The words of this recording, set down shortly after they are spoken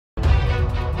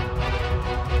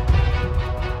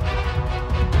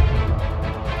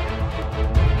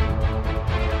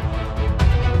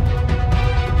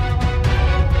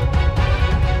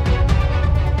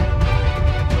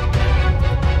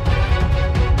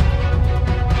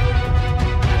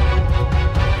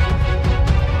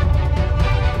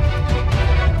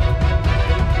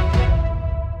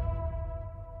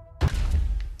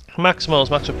Maximals,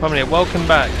 Maximal Primal. Welcome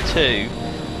back to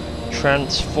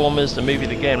Transformers, the movie,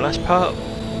 the game. Last part,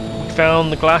 we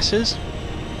found the glasses.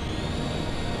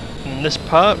 In this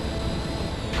part,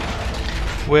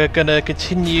 we're gonna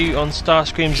continue on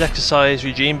Starscream's exercise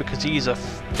regime because he's a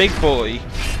big boy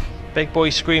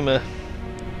screamer.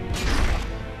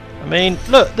 I mean,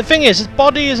 look, the thing is, his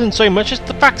body isn't so much, it's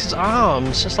the fact his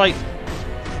arms. It's like,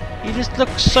 he just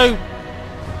looks so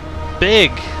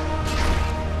big.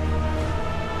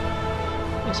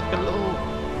 It's like a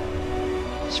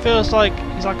little. It feels like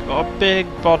he's like got a big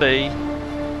body.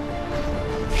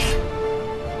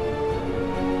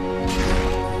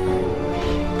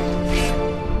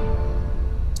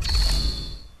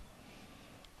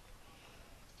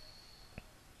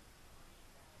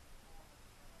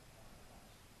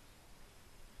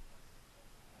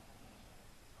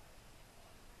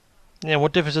 Yeah,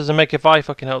 what difference does it make if I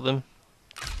fucking help them?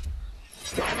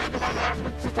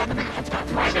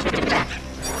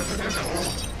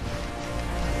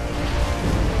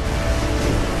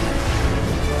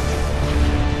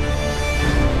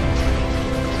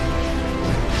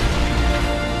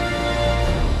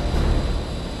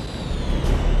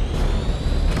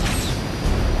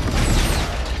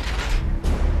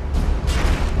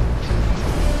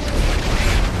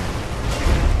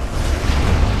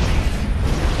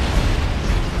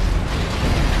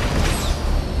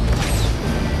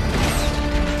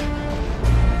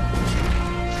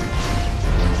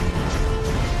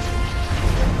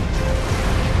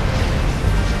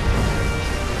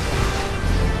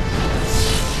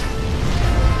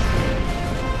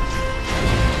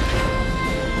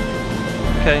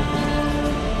 Okay.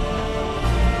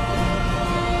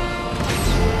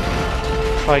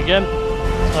 Try again.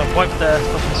 I've wiped their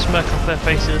fucking smirk off their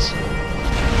faces.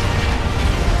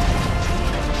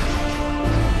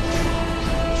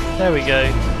 There we go.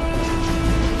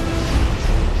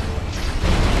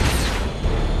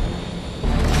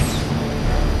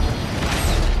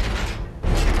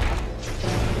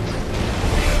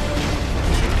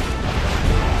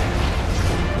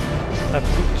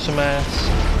 I've booked some ass.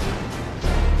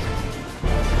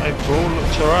 Overall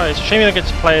looks alright. It's a shame you don't get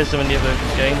to play as them in the other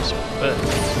games, but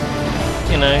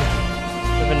you know,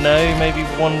 never know, maybe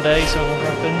one day something will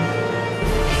happen.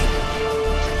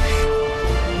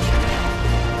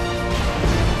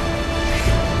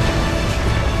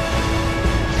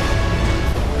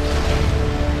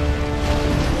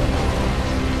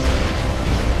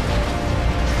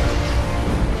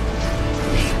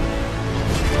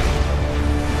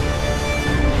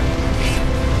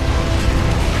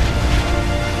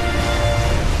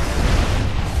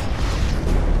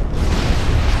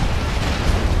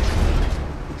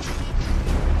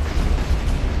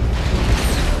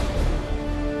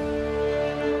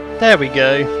 There we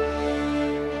go.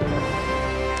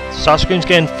 Starscream's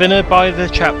getting thinner by the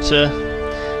chapter.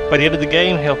 By the end of the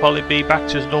game, he'll probably be back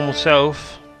to his normal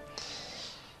self.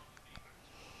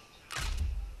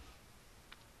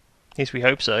 At least we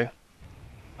hope so.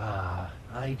 Ah,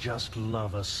 I just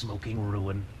love a smoking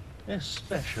ruin.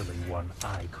 Especially one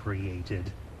I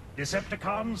created.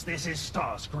 Decepticons, this is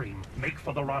Starscream. Make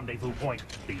for the rendezvous point.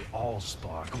 The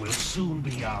Allspark will soon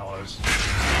be ours.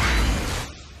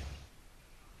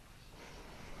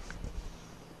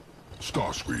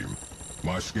 Starscream,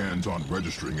 my scans aren't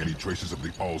registering any traces of the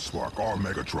Allspark or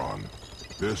Megatron.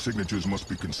 Their signatures must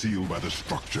be concealed by the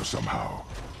structure somehow.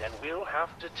 Then we'll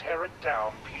have to tear it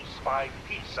down piece by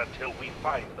piece until we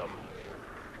find them.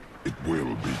 It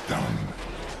will be done.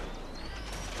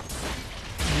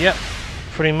 Yep,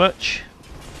 pretty much.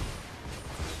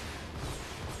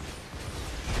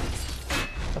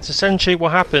 That's essentially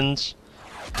what happens.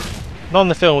 Not in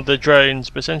the film with the drones,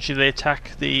 but essentially they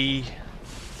attack the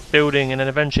building and then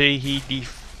eventually he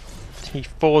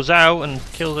falls out and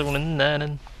kills everyone in there and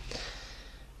then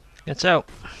gets out.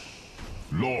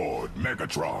 Lord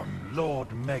Megatron. Lord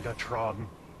Megatron.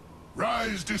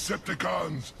 Rise,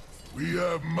 Decepticons. We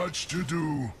have much to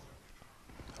do.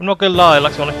 I'm not gonna lie,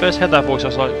 like when I first heard that voice I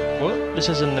was like, what? This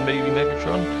isn't the movie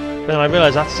Megatron? But then I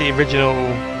realised that's the original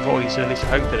voice, or at least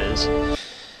I hope it is.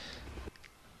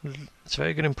 It's a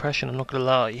very good impression, I'm not gonna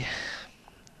lie.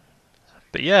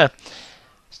 But yeah,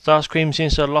 Starscream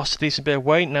seems to have lost a decent bit of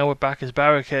weight. Now we're back as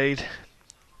Barricade.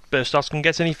 But if Starscream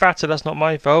gets any fatter, that's not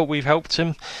my fault. We've helped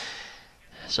him.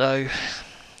 So,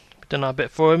 we've done our bit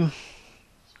for him.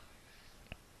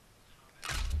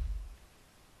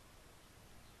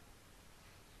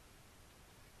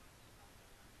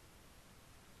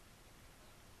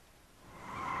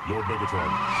 Lord Megatron,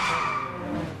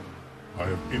 I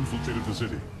have infiltrated the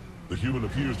city. The human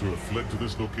appears to have fled to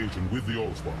this location with the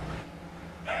Allspark.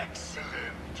 Excellent.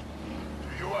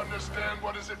 Do You understand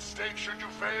what is at stake should you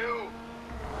fail?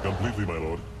 Completely, my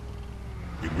lord.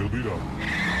 It will be done.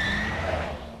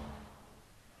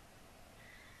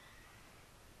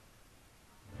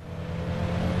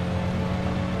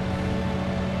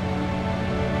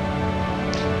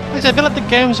 Like I said, I feel like the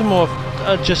games are more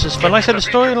just as fun. Like I said, the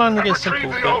storyline gets simple,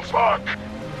 Retrieve the but old spark.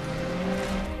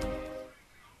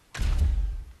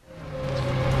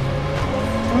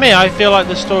 for me, I feel like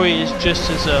the story is just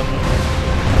as you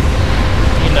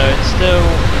know, it's still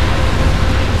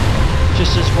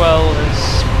just as well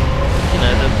as, you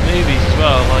know, the movies as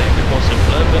well, like a bit more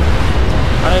simpler, but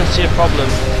I don't see a problem.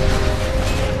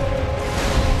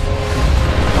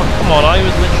 Oh, come on, I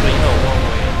was literally not one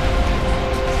way.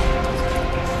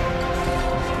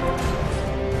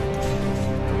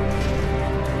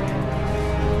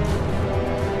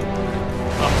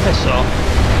 Oh, piss off.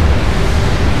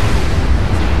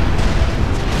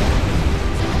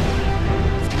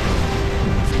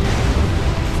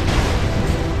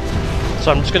 So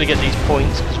I'm just going to get these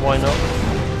points, because why not?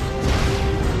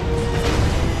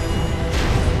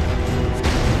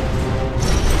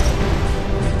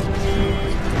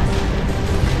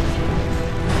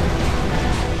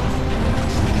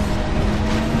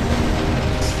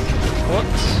 What?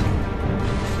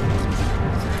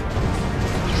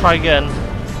 Let's try again.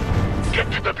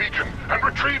 Get to the beacon and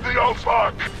retrieve the old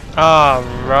spark. Ah,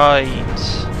 right.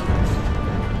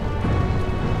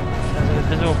 There's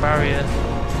a little barrier.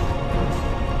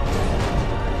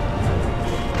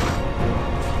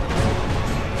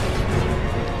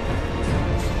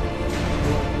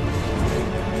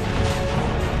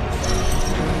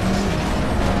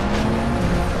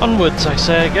 Onwards, I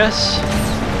say, I guess.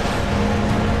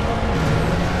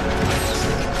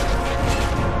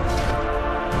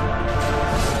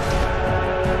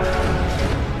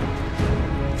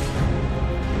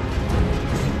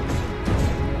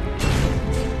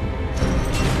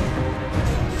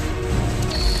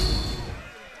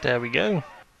 There we go.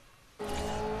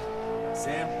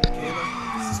 Sam,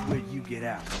 Kayla, this is where you get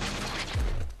out.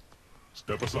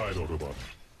 Step aside, Autobot.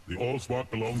 The Allspark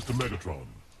belongs to Megatron.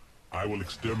 I will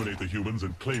exterminate the humans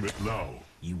and claim it now.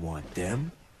 You want them?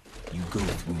 You go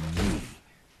through me.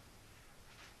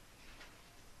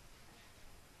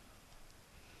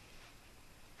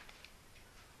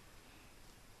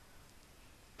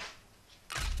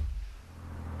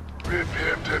 Rip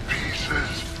him to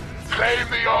pieces. Claim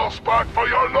the Allspark for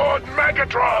your Lord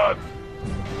Megatron!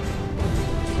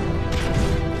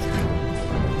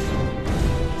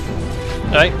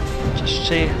 Right, just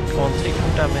see. Go on, take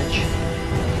some damage.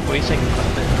 What do you think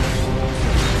about it?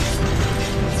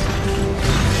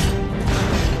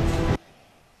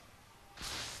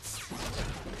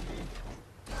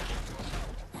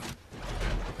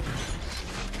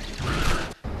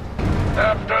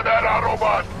 After that,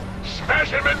 Autobot! Smash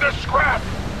him into scrap!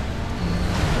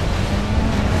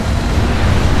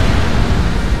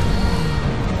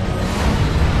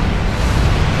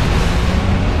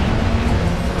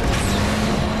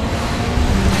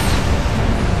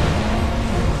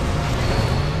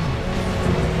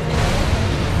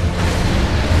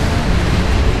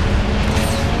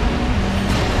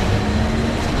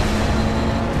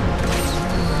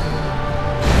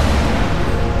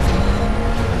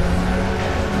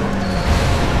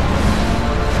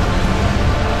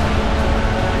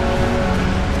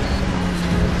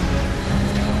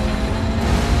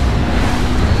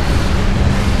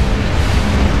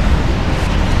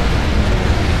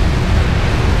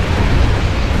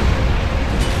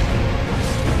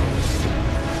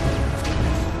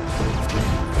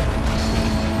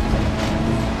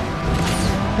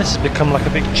 This has become like a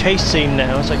big chase scene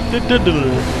now. It's like,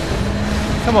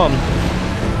 come on,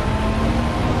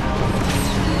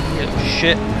 you little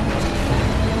shit.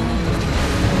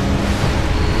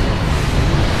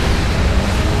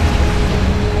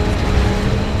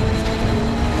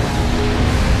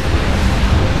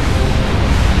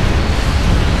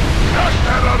 Crush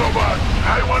that Autobot! I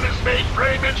want his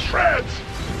mainframe in shreds!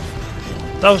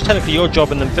 That was technically your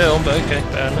job in the film, but okay,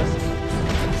 fair enough.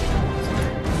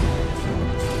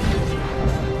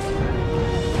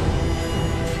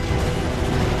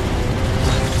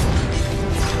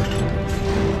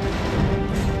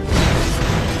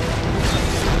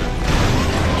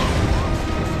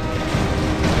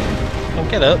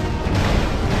 Get up.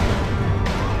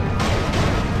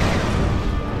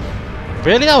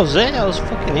 Really? That was it? That was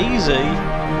fucking easy.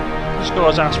 Just got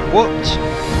his ass whooped.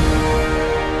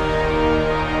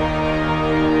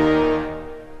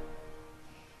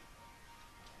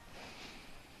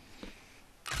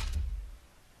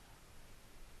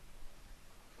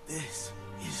 This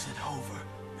isn't over,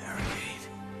 Barricade.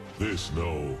 This,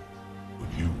 no. But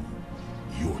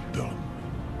you're done.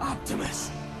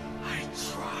 Optimus, I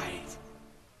tried.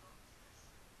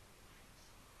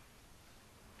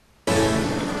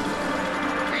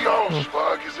 The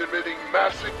Allspark is emitting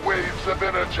massive waves of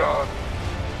energon.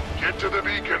 Get to the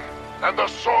beacon and the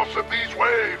source of these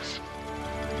waves.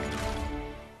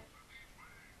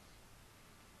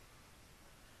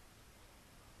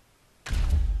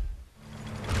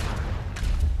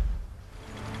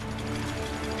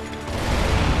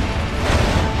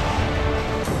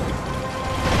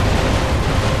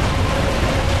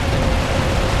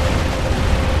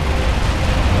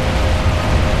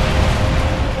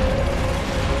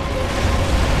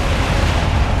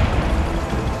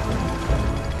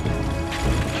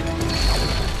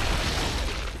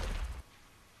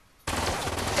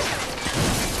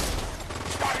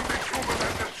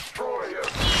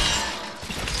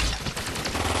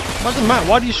 Doesn't matter.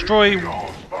 Why do you destroy?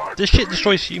 This shit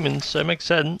destroys humans, so it makes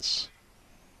sense.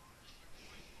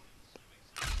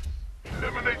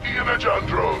 Eliminate the energon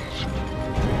drones.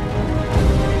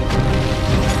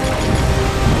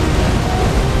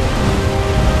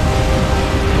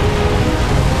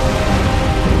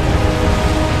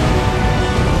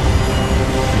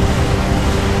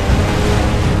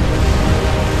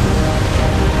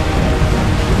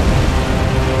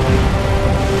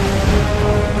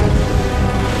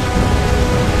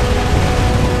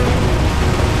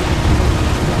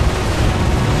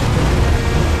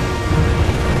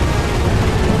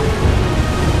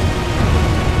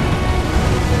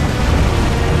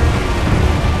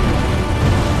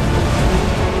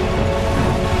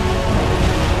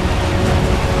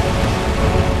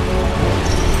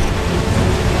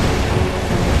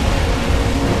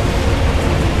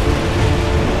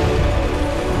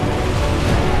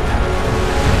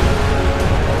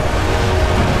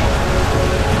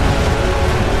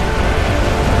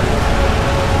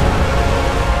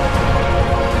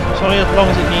 It's only as long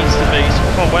as it needs to be. So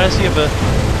come on, where's the other?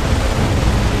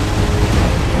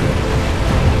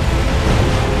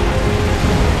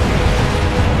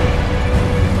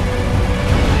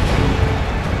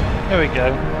 There we go.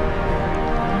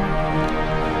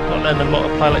 Not letting them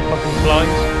multiply like fucking flies.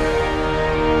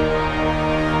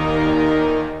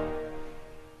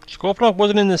 Scorponok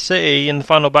wasn't in the city in the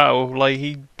final battle. Like,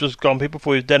 he just got on people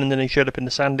before he was dead, and then he showed up in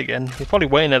the sand again. He's probably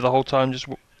waiting there the whole time, just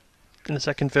in the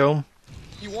second film.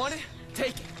 You want it?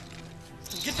 Take it.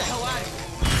 Get the hell out of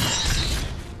here.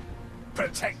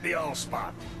 Protect the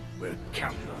Allspark. We're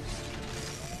counting on you.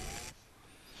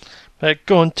 Like,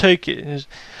 go on, take it.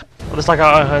 It's like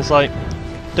Ironhide's like,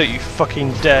 don't you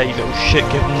fucking dare, you little shit,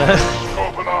 give him that.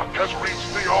 Scorponok has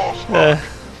reached the Allspark. Yeah.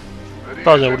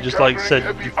 Bowser would have just like said,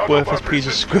 you worthless piece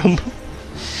of scrum.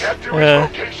 Get to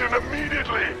its location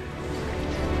immediately.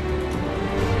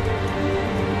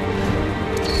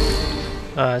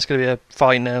 It's gonna be a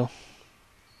fight now.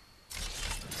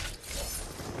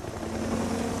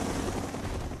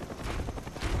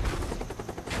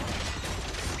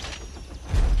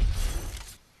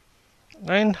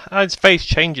 Ironhide's face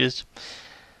changes.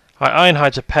 Right,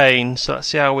 Ironhide's a pain, so let's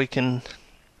see how we can.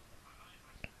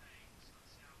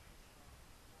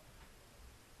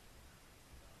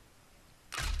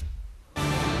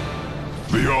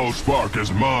 The Allspark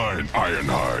is mine,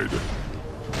 Ironhide.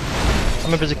 I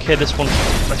remember as a kid, this one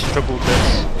I struggled with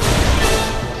this.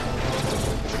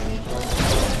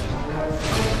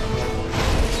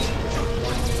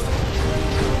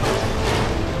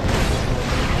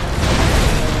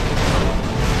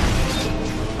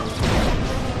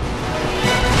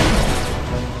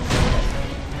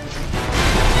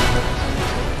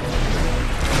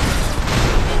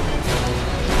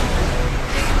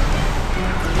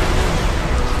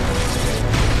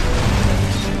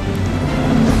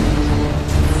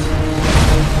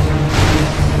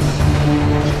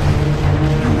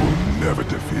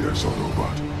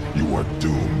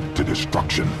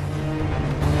 Destruction.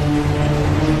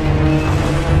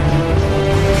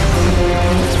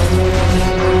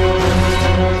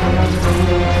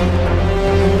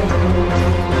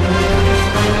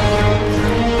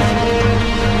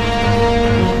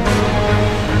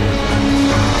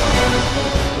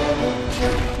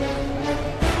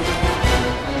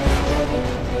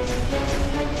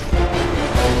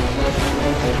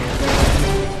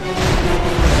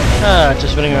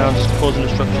 Just running around just causing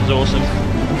destruction is awesome.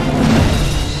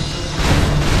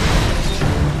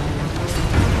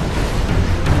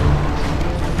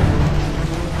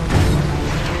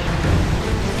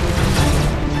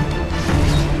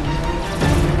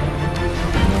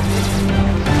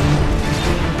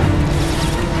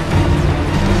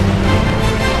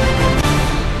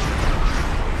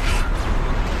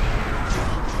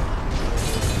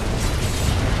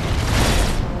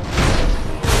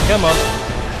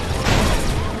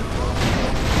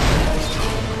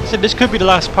 said, this could be the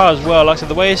last part as well. Like I said,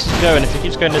 the way this is going, if it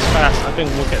keeps going this fast, I think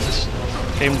we'll get this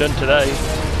game done today.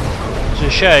 It's a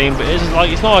shame, but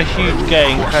it's not a huge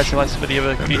game compared to like some of the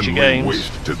other future games.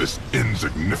 Waste to this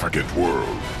insignificant world.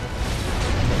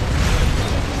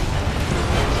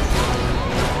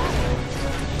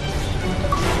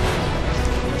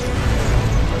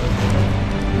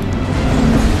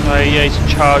 Oh yeah, he's a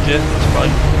charger, that's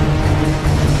fine.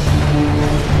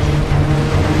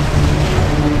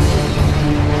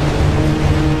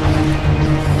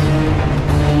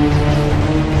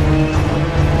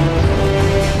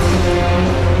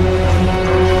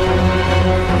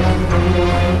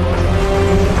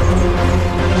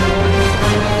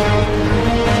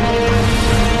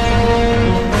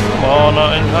 Come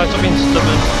on, stop being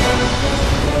stubborn.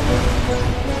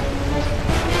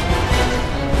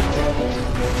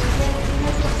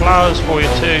 Flowers for you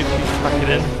too, if you pack it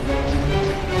in.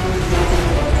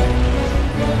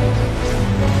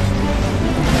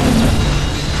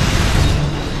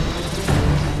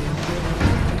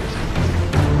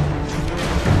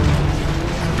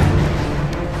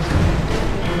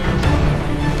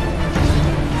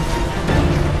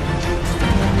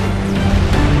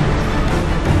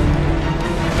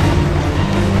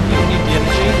 You need the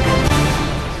energy.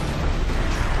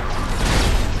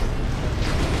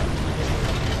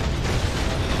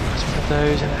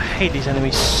 Those, and I hate these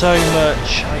enemies so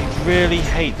much. I really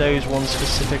hate those ones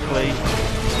specifically.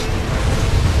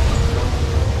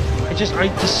 I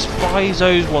despise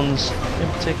those ones in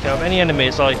particular. Of any enemy,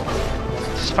 it's like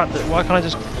just the fact that why can't I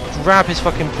just grab his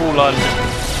fucking pull line and just,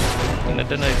 I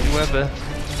don't know if you ever.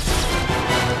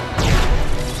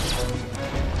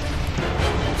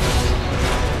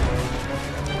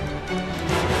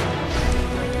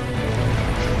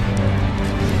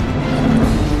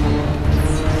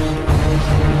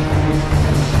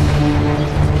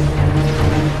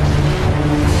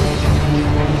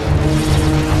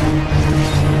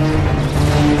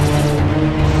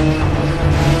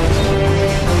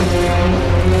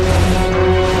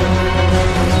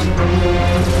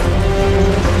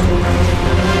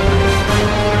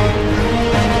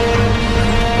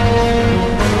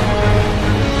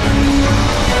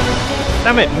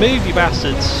 Damn it, move you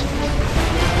bastards!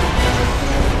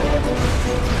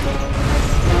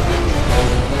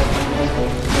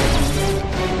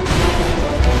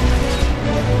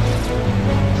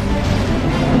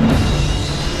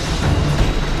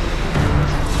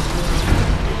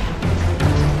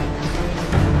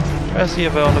 Where's the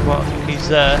other on the bottom? He's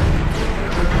there.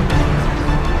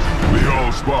 The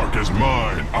Allspark is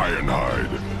mine,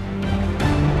 Ironhide.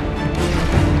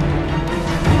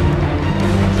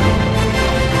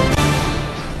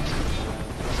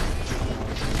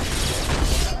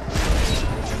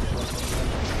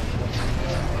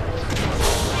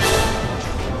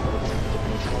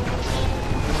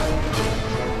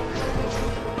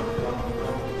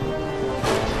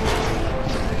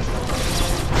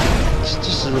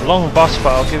 This is a long boss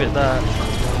fight, I'll give it that.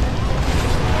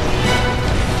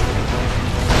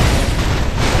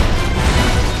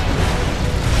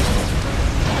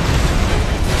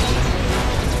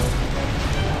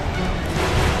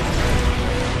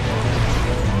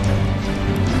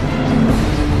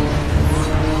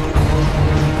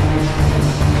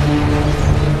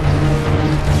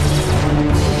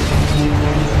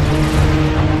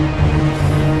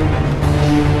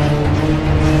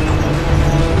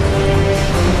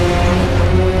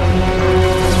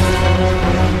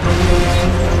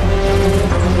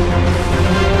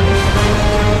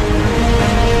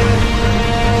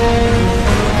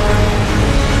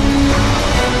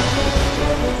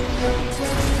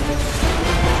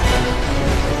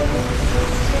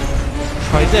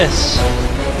 Try this.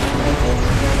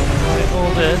 Try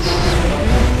all this.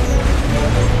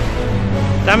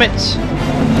 Damn it!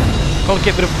 Can't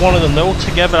get rid of one of them. They're all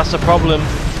together. That's the problem.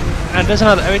 And it doesn't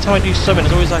matter. Every time I do something,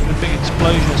 there's always like a big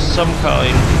explosion of some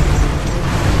kind.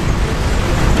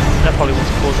 That probably what's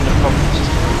causing the problems.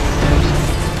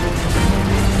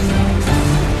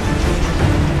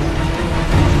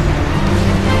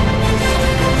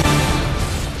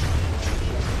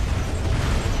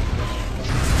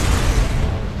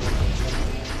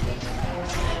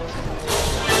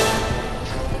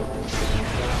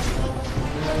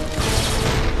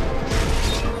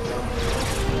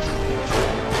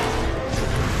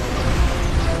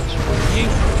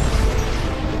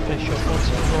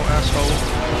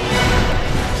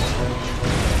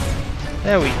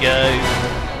 There we go.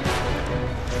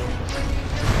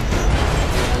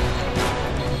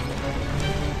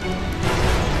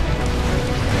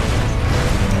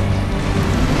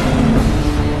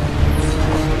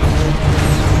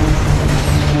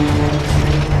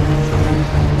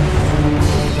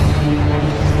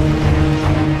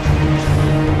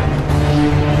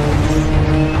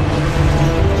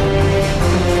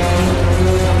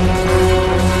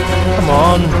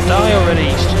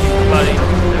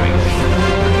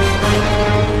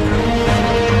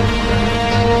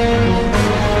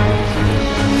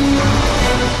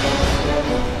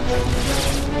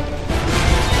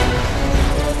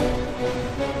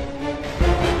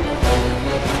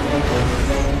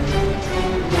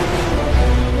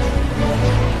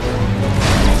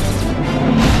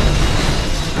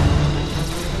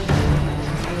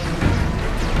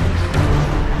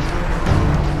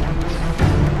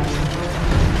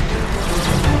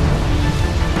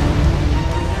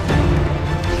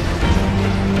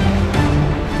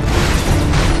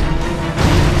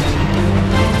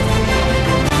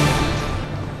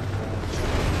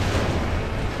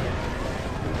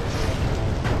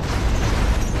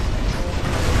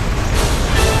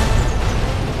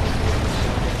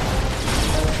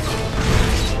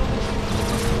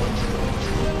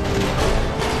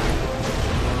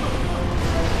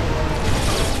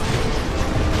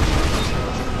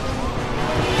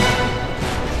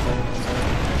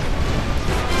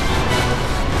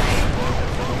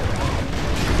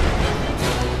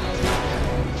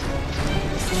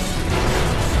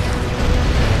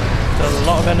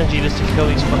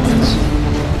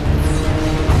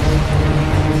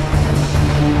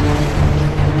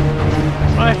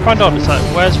 find out, it's like,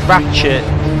 where's Ratchet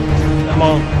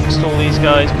amongst all these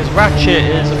guys? Because Ratchet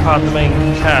is a part of the main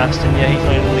cast, and yeah, he's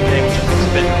not even in the game, which I think is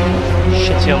a bit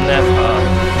shitty on their part,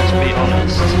 to be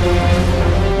honest.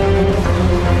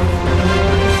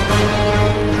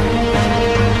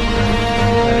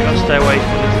 I gotta stay away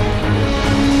from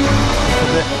a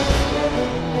bit.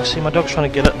 Oh, see, my dog's trying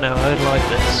to get up now. I don't like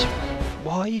this.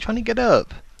 Why are you trying to get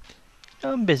up?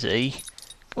 I'm busy.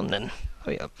 Come on then,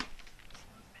 hurry up.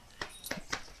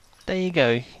 There you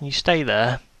go, you stay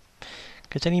there.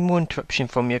 Because any more interruption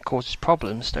from you causes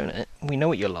problems, don't it? We know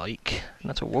what you're like, and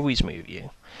that's what worries me with you.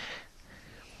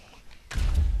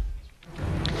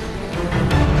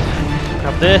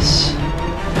 Grab this.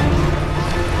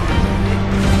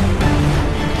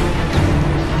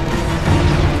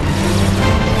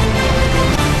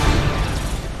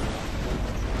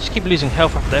 Just keep losing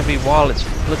health after every while, it's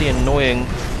bloody annoying.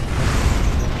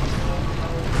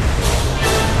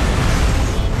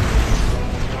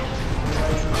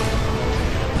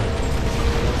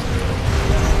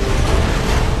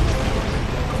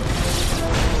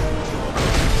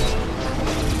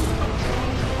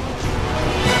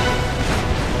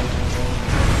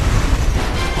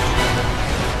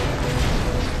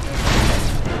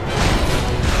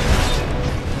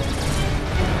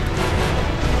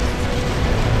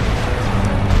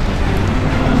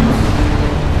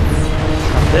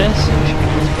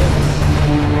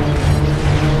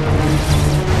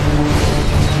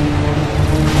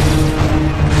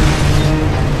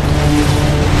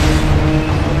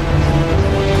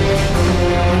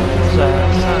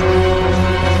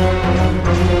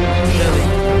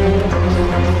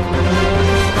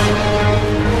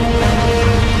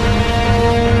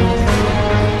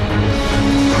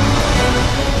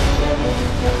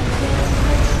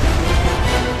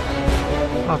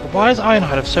 Why does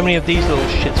Ironhide have so many of these little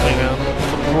shits going around?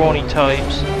 Little brawny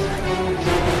types.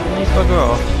 Can they bugger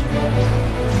off?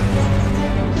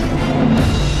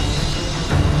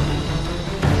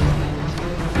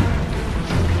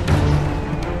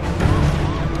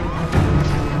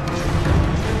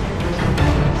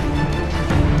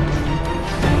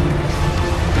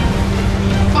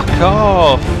 Fuck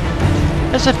off!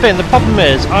 That's the thing, the problem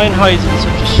is, Ironhide's in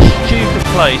such a stupid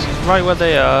place, it's right where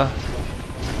they are.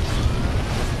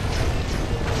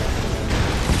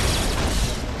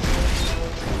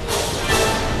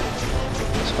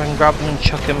 I can grab him and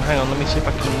chuck him. Hang on, let me see if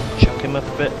I can chuck him up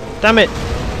a bit. Damn it!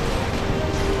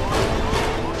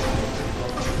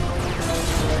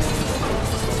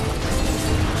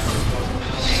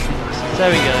 There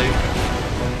we go.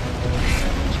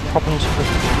 There's problems with the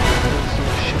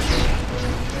shit.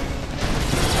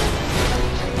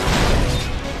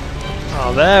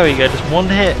 Oh, there we go. Just one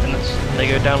hit and they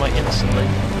go down like instantly.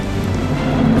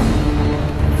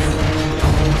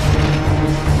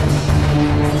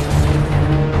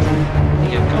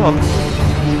 Come on.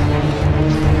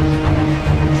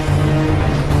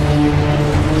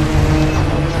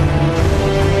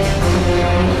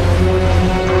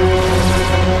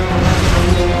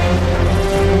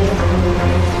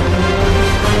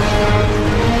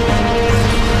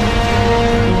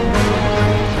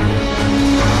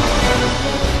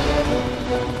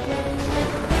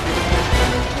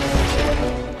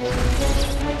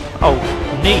 Oh,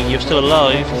 neat, you're still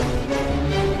alive.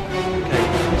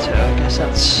 So I guess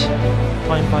that's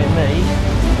fine by me.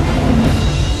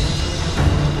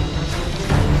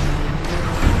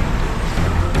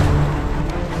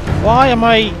 Why am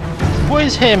I... What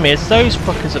is him? It's those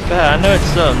fuckers up there. I know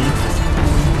it's them. It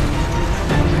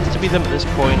has to be them at this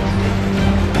point.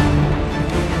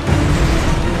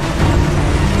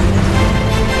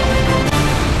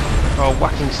 Oh,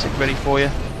 whacking stick ready for you.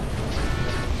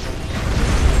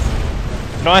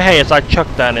 No, I hate it. I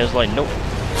chucked down. It was like, nope.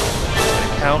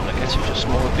 Count. I guess you're just a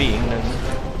smaller being then.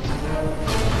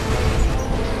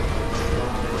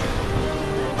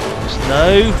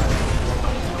 No.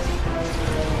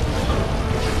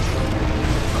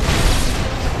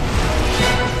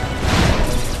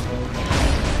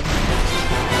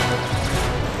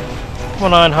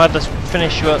 Come on, Ironhide, let's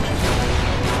finish you up.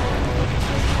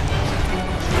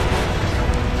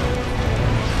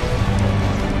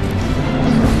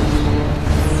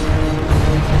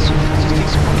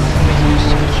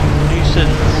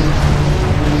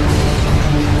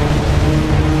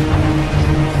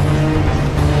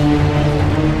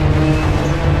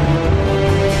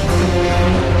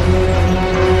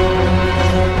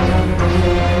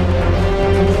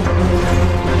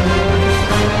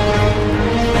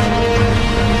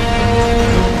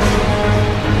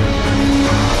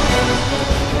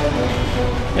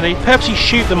 They purposely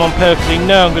shoot them on purpose, they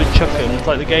know I'm going to chuck them, it's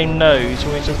like the game knows,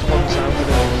 always just one sound with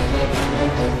it.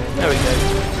 There we go.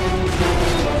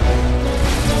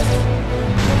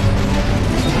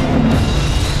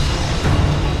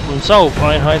 And so,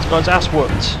 Ironhide's got his ass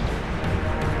whooped.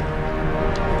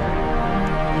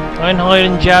 Ironhide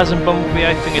and Jazz and Bumblebee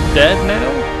I think are dead now.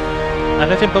 I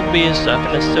don't think Bumblebee is, I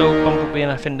think there's still Bumblebee,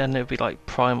 and I think then it would be like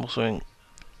Primal or something.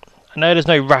 I know there's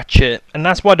no Ratchet, and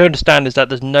that's what I don't understand is that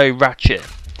there's no Ratchet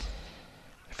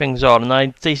things on,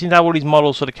 and they seem to have all these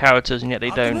models for the characters, and yet they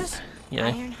Optimus? don't. You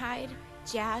know. Ironhide,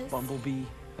 Jazz. Bumblebee.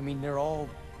 I mean, they're all...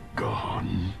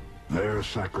 Gone. Their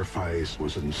sacrifice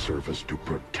was in service to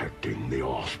protecting the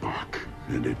Allspark,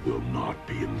 and it will not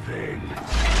be in vain.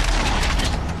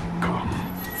 Come.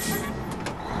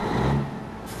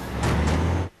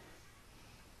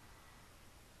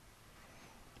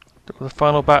 The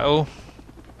final battle.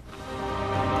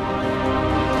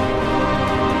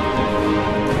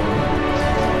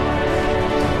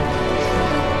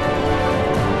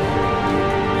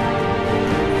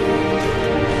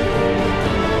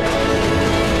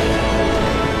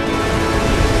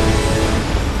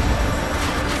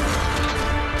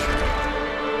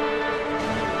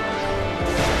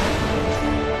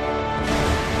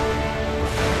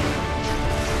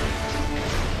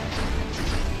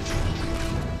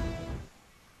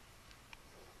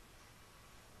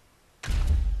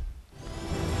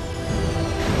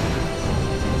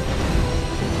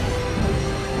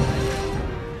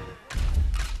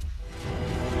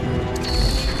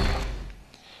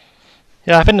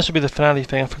 Yeah, I think this will be the finale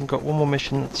thing. I think I've got one more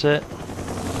mission, that's it.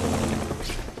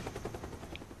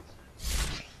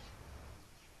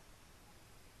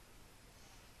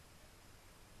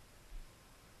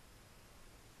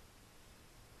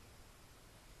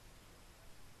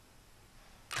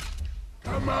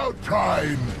 Come out,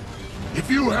 Prime! If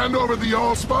you hand over the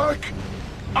Allspark,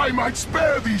 I might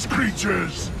spare these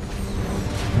creatures!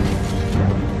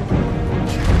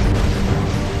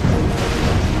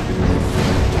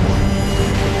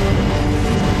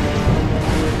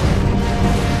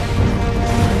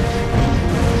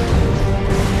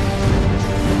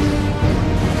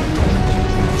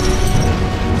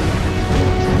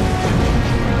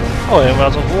 Oh, I didn't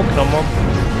realise I was walking on one.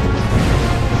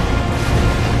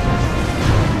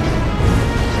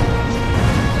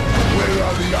 Where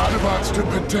are the Autobots to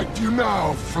protect you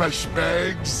now, flesh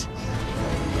bags?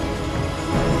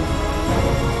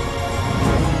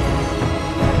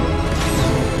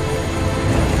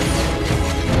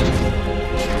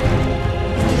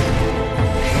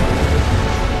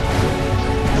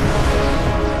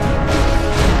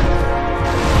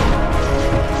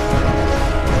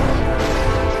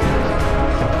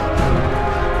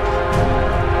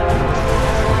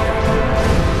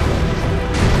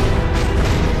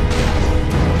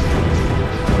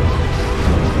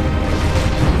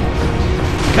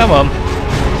 Come on.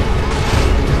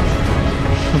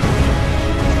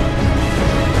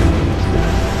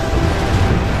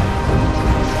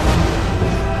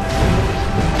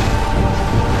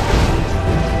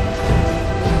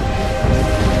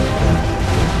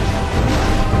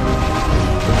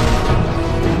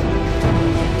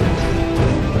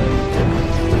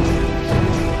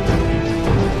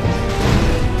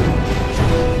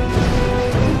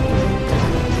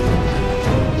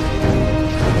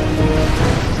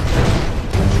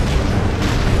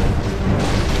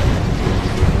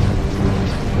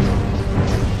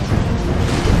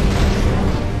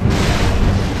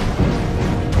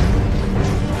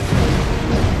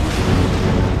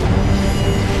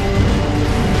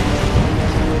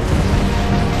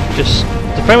 Just,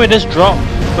 the frame rate does drop,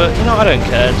 but you know, I don't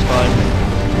care, it's fine.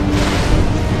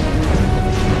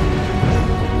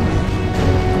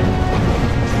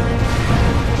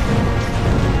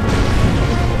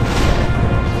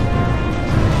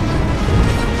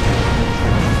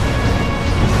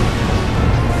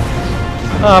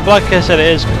 But like I said,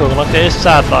 it is cool. Like, it is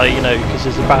sad, like, you know, because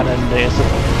it's a bad ending. It's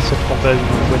a top version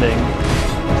of winning.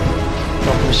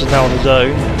 Optimus is now on his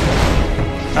own.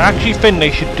 I actually think they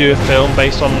should do a film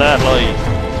based on that, like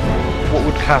what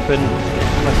would happen,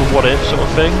 like a what if sort of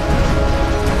thing.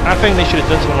 I think they should have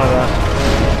done something like that,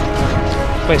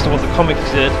 based on what the comics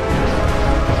did.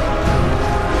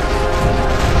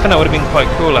 I think that would have been quite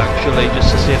cool actually,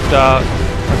 just to see a dark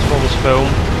Transformers film.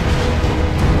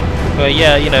 But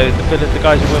yeah, you know, the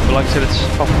guys who win, but like I said, it's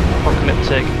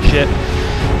apocalyptic and shit.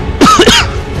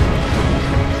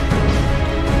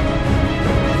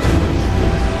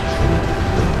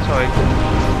 Sorry.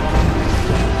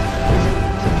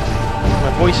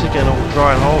 My voice is getting all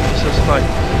dry and old. It's just like, I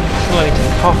feel like I need to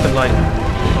cough and like.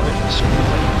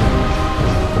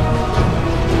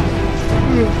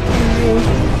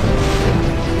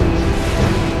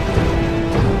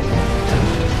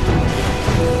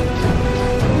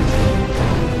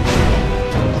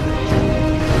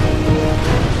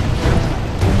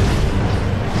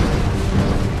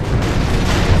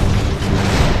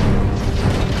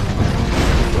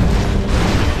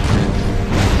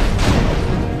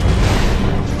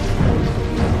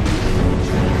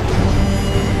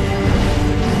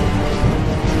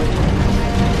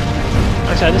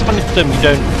 them you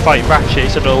don't fight Ratchet. He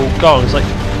said, "Oh, gone." It's like,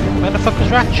 where the fuck was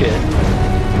Ratchet?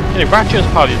 You know, Ratchet was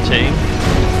part of your team.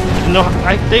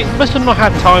 They must have not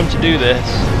had time to do this.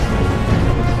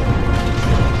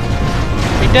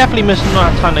 They definitely must have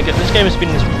not had time to get this game. Has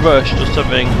been rushed or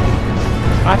something.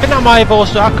 I think that might have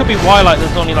also, that could be why like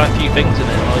there's only like a few things in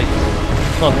it, like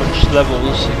not much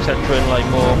levels, etc., and like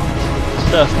more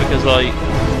stuff, because like,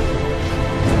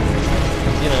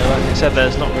 you know, like I said,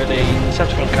 there's not really the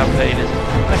Decepticon campaign is,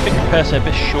 I think, personally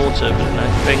a bit shorter, but I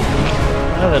think,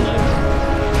 I don't know.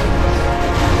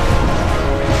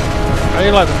 I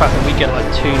really like the fact that we get like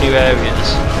 2 new areas.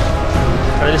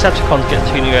 And the Decepticons get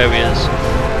 2 new areas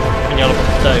in Yellow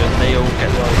Stone, and they all get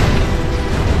like,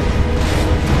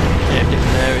 yeah,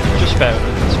 different areas. Just fair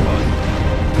enough, that's fine.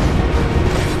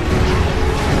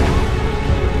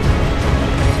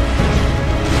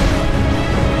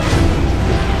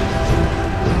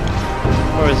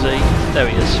 Where is he? There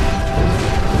he is.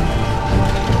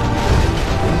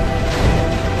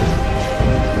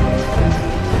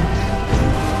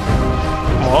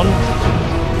 Come on.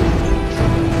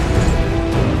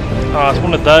 Ah, it's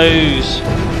one of those.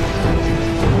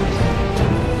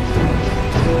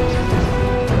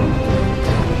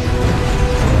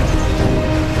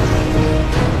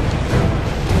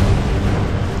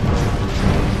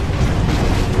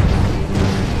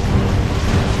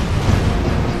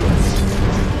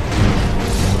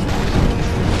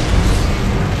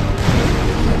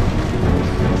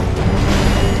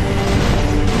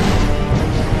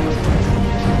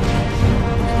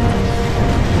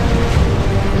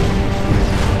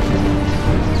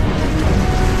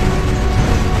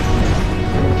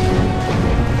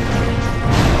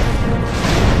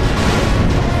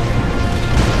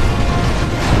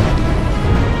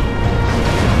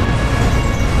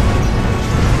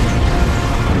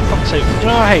 So, you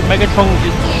know, hey, Megatron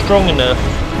is strong enough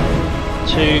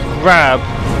to grab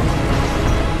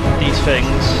these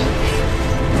things.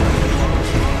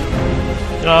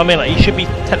 You know what I mean? Like, he should be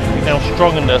technically now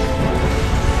strong enough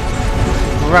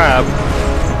to grab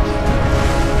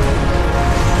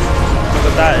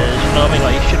whatever that is. You know what I mean?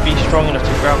 Like, he should be strong enough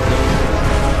to grab them.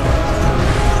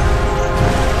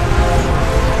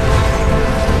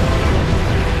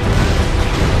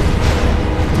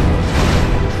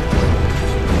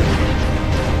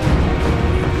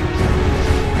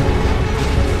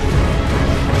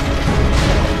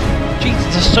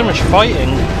 There's so much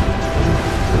fighting.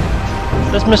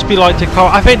 This must be like to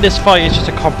I think this fight is just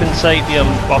to compensate the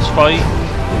boss fight,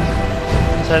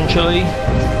 essentially,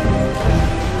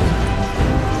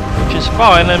 which is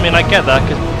fine. I mean, I get that,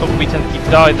 because we tend to keep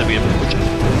died at the end, which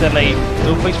then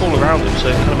they'll place all around him, so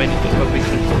it kind of made me think that we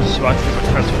could survive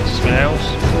to transfer to something else.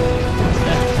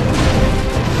 Yeah.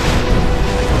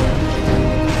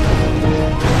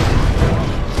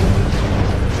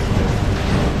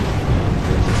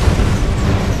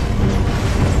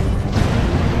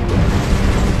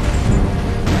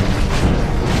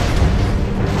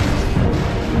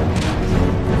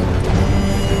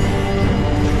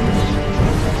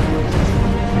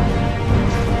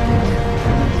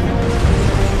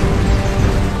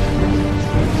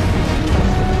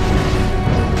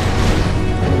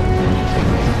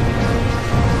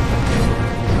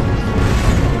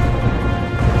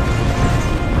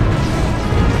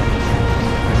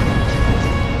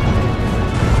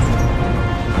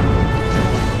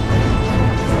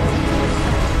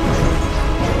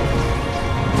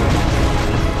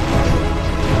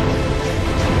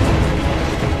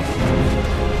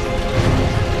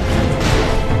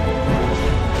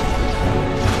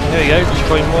 Here we go,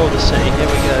 destroy more of the city, here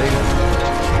we go.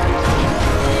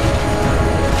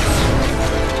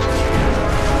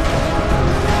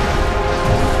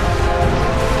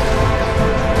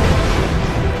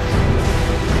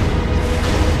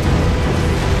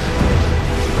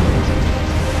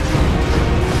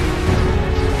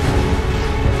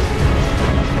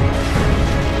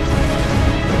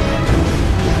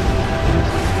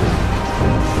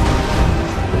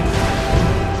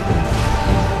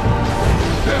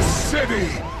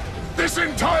 This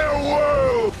entire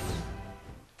world!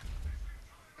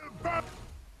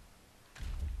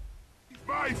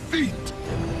 My feet!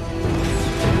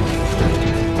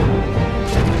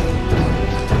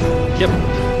 Yep.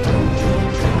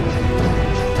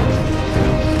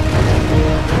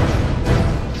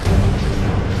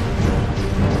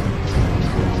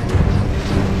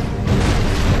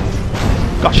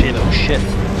 Gosh, you little shit.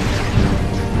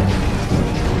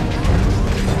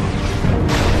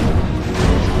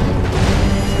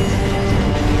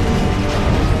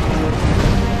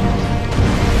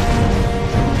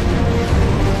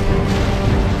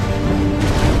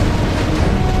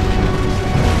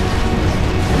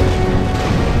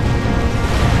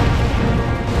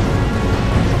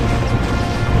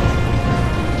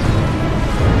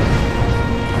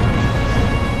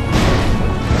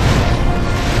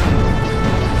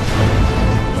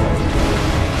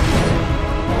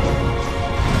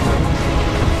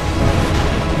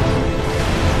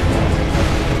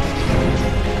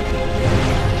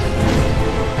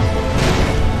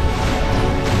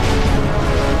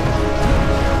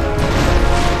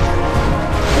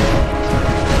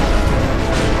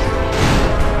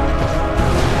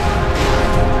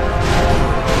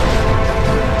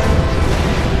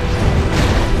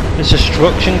 There's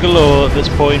destruction galore at this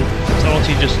point. It's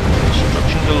honestly just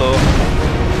destruction galore.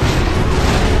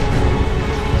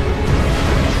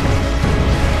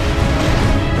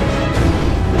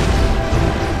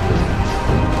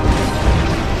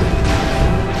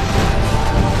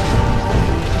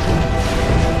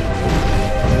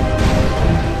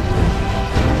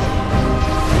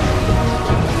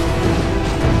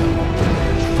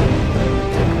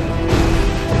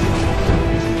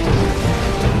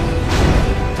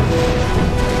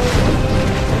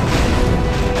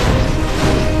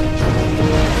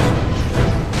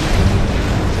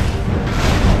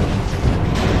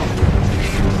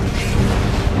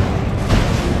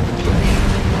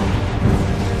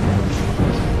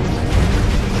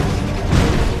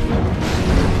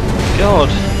 God,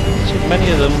 so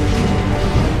many of them.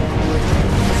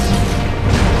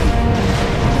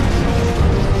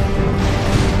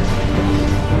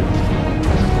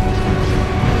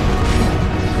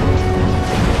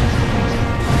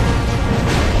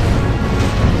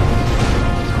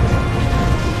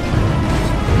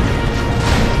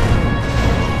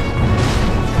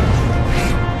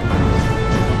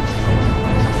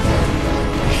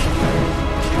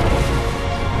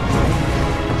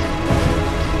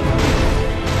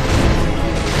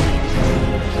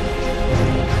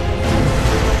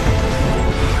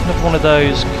 One of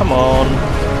those, come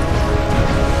on.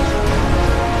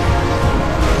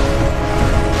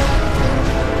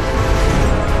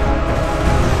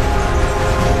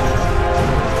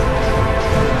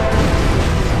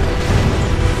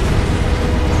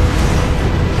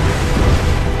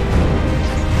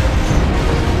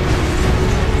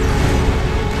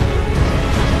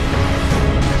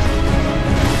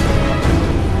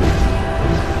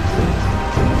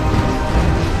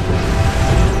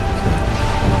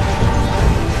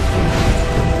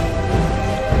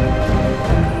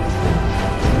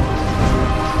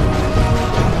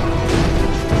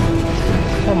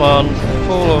 Come on,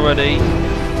 fall already.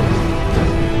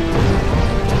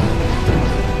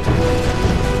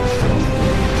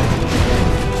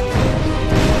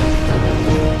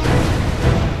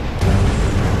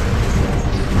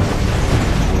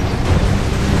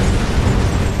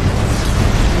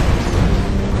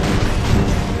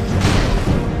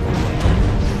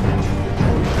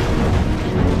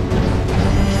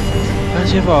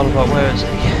 Where's the other Autobot? Where is he?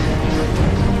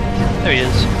 There he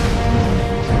is.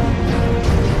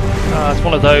 Ah, it's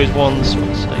one of those ones,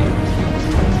 let's see.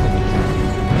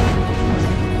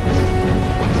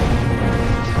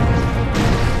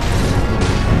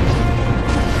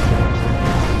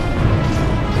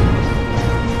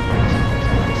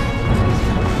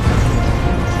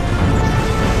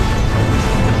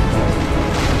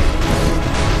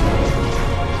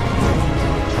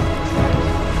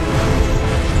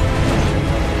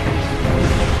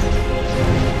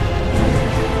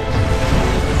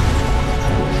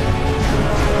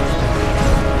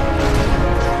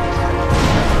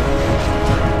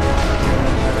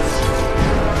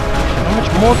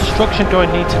 More destruction do I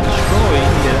need to destroy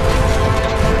here?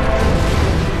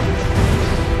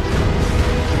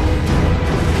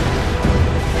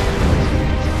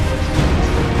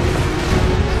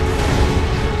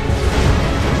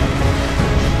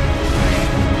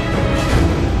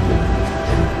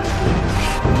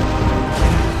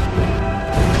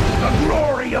 The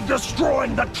glory of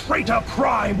destroying the traitor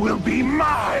Prime will be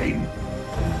mine!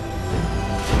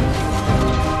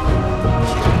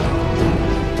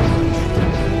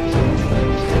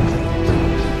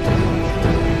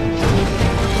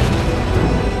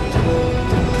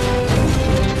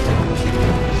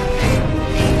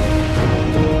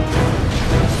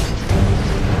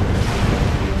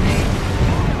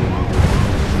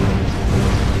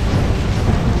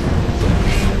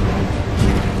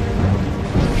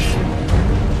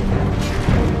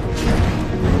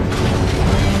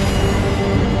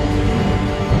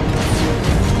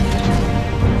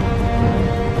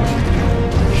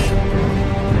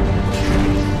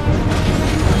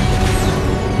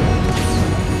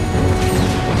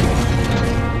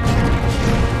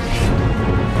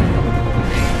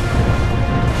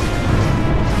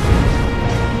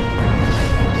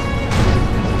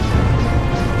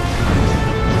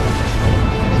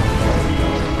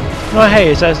 No,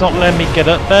 hey, so it's not letting me get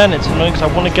up there, and it's annoying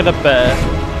because I want to get up there.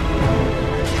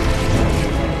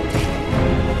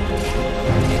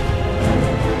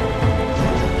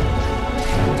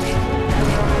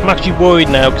 I'm actually worried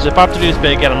now because if I have to do this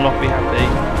bit again, I'm not going to be happy.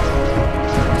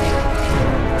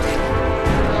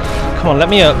 Come on, let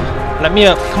me up. Let me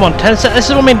up. Come on, 10 seconds. This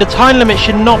is what I mean. The time limit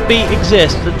should not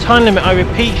exist. The time limit, I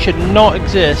repeat, should not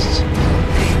exist.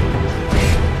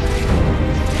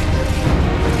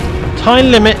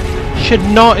 Time limit should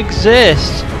not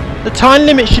exist. The time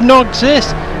limit should not exist.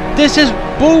 This is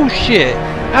bullshit.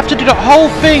 I have to do the whole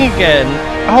thing again,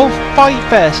 a whole fight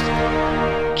fest,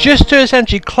 just to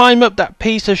essentially climb up that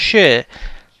piece of shit.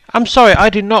 I'm sorry, I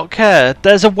do not care.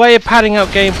 There's a way of padding out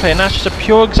gameplay, and that's just a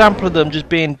pure example of them just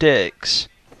being dicks.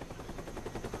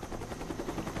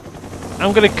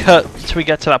 I'm gonna cut till we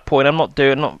get to that point. I'm not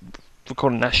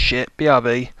recording that shit.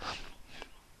 BRB.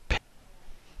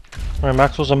 Right,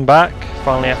 Maxwell's, I'm back.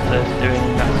 Finally after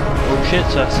doing that bullshit,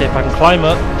 so let's see if I can climb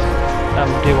up.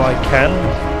 Do I can.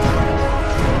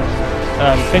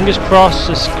 Fingers crossed,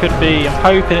 this could be,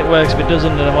 I'm hoping it works. If it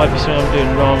doesn't, then there might be something I'm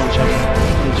doing wrong, which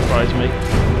wouldn't surprise me.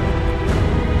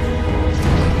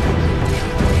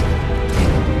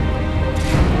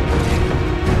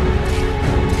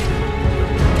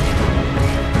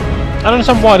 I don't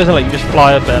understand why it doesn't let you just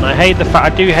fly up there, and I hate the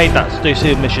fact, I do hate that to do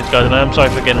sealed missions, guys, and I'm sorry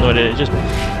for getting annoyed at it.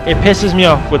 It pisses me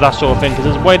off with that sort of thing, because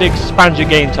there's a way to expand your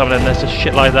game time, and there's just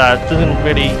shit like that. It doesn't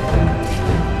really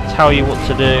tell you what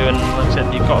to do, and like I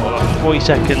said, you've got like 40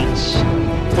 seconds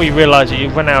before you realise that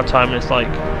you've run out of time, and it's like,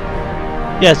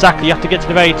 yeah, exactly, you have to get to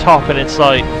the very top, and it's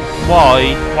like,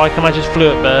 why can't I just flew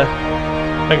up there?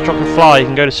 Megatron can fly, you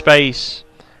can go to space,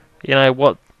 you know,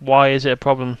 why is it a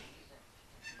problem?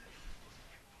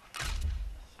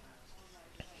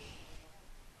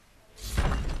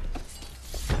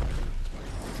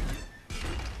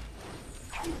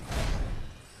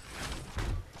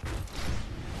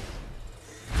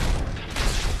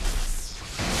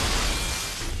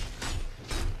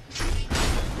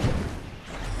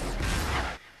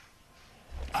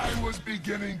 I was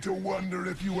beginning to wonder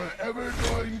if you were ever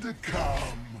going to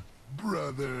come,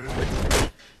 brother.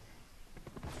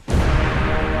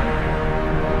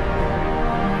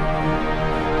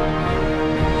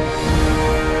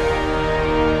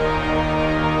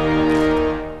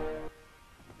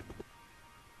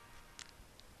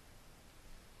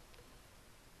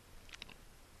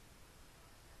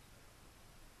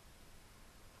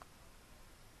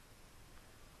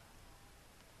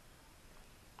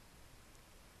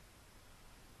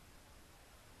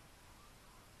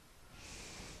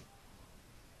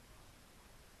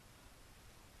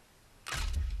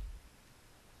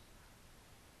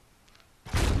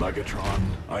 Megatron,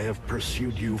 I have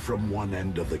pursued you from one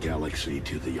end of the galaxy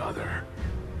to the other.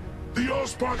 The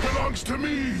Allspark belongs to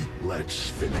me! Let's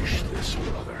finish this,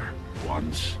 brother.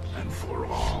 Once and for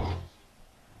all.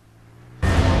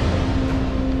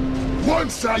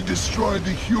 Once I destroy the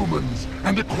humans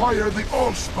and acquire the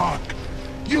Allspark,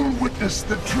 you'll witness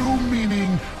the true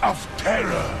meaning of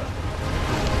terror.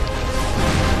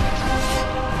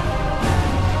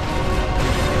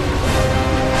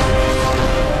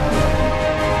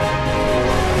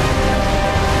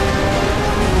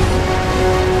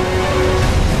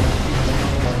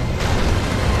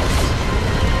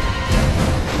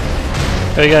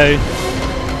 There we go.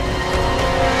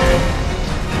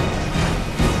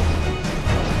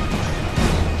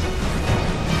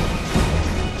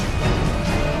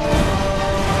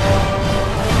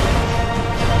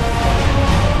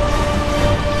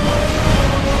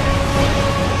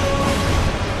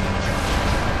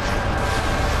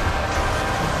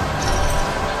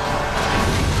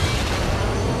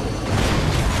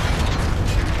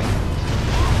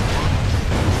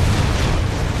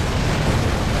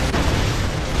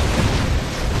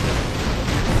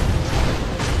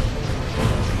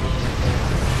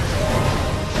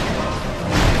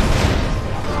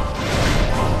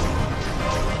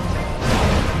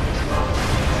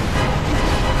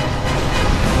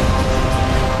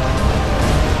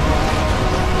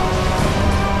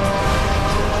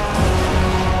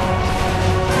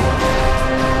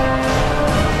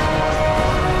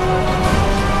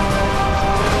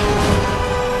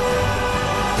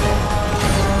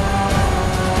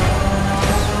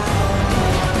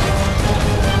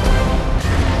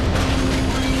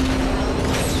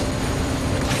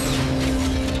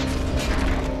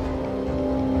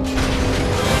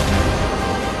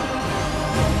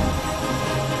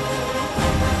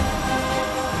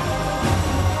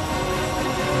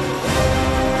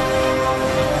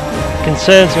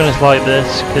 Concerns when it's like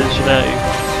this, because you know,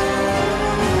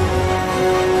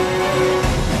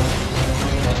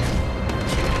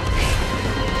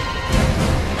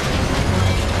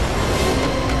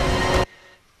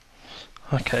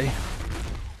 okay.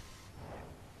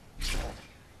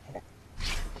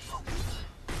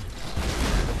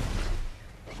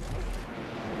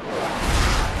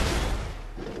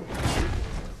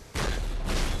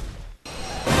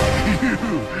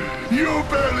 You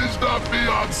barely stopped me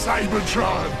on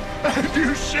Cybertron, and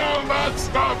you shall not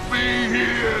stop me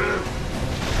here!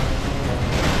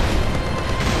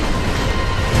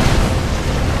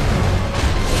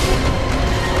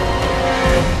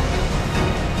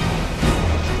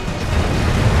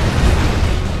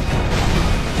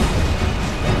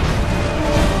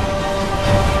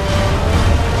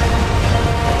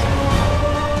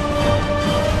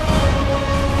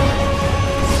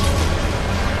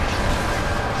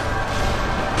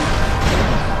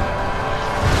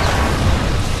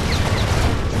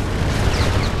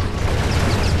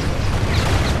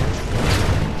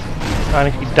 I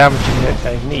need to be damaging it.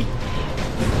 Okay, neat.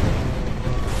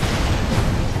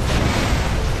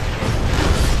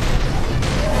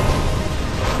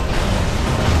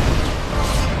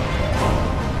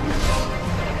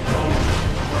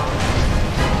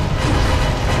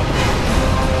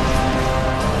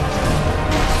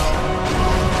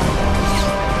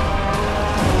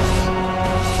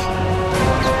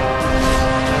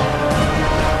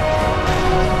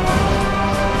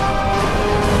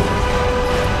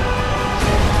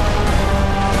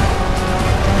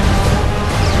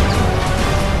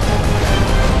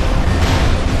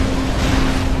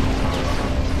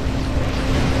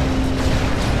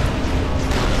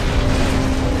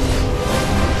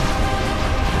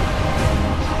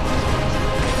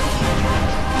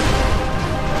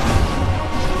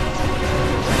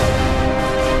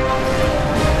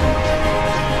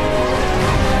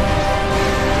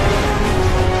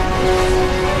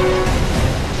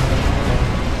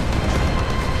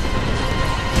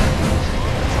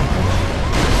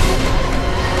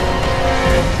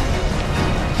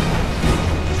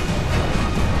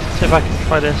 See if I can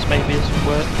try this, maybe this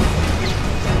will work.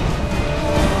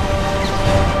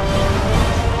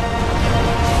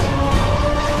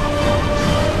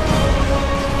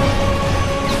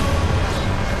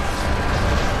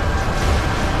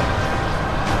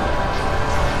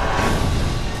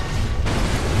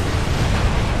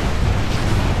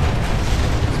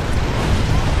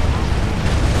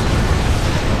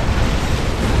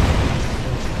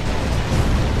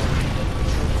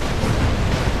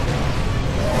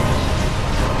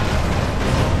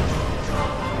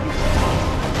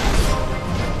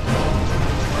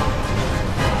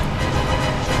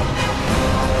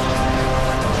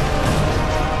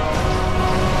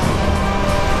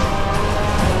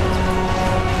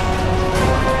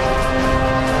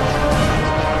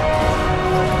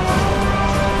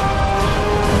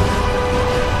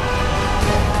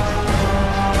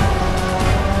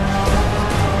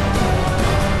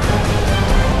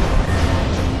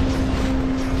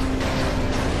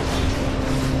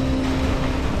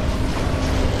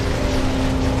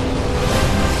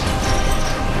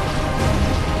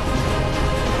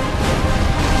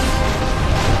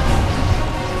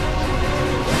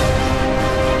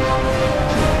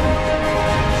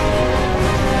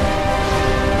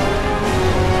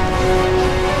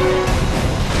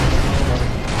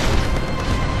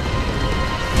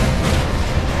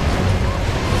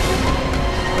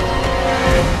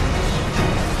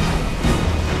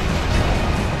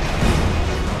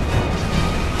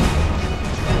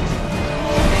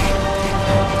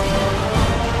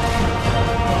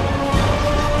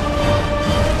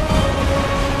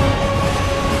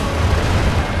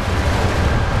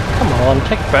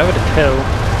 Take forever to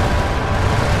kill.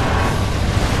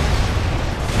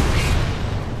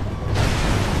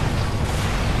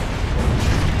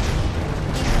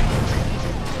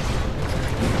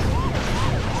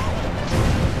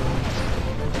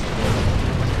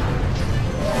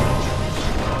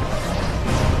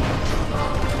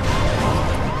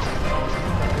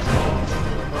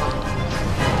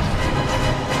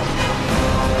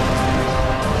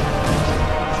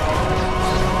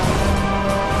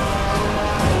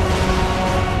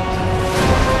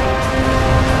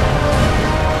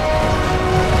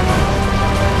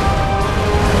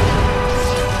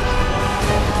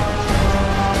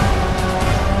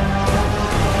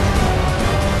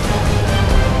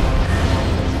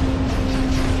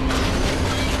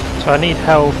 So I need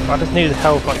health. I just need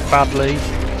health like badly.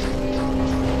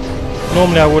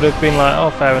 Normally I would have been like,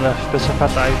 oh fair enough, but the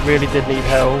fact that I really did need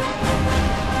health.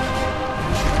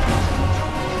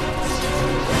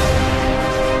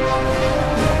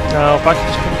 Now if I can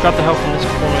just grab the health from this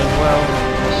corner as well.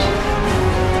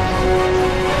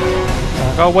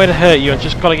 I've got a way to hurt you, I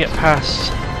just got to get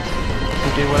past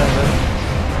and do whatever.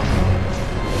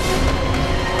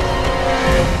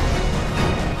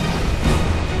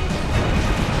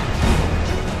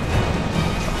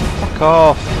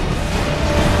 Off.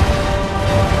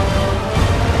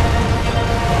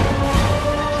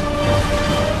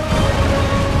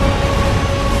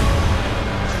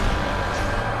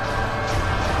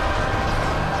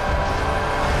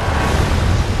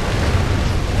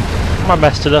 I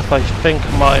messed it up, I think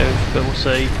I might have, but we'll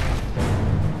see.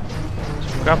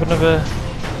 So grab another.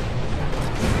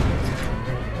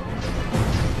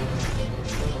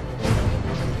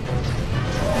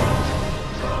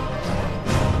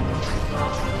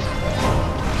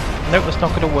 Nope, that's not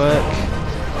going to work.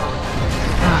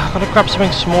 I've got to grab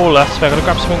something smaller, so I've got to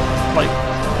grab something like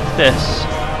this.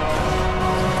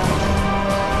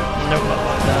 Nope, not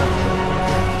like that.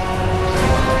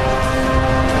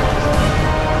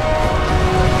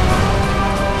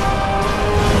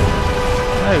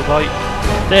 like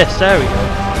this. There we go.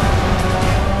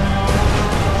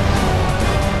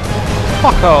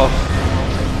 Fuck off.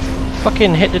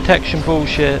 Fucking hit detection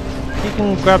bullshit. You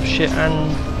can grab shit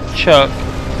and chuck.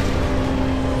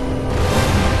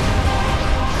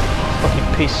 Fucking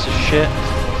pieces of shit.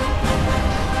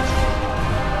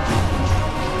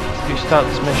 If you start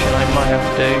this mission, I might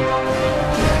have to.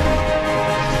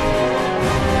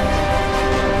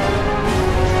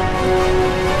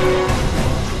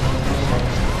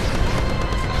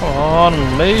 Come on,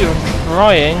 move, I'm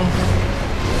trying.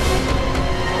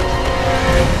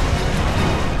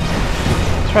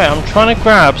 That's right, I'm trying to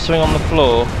grab something on the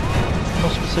floor.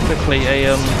 More specifically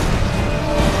a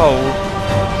hold.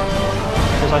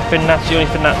 Because I think that's the only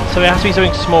thing that... So it has to be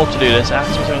something small to do this, it has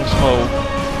to be something small.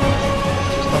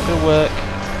 So it's not going to work.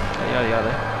 Yada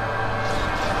yada.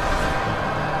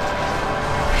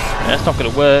 Yeah, it's not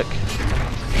going to work.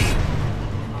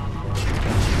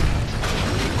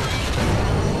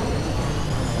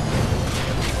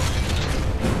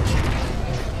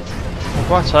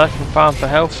 Right, I can farm for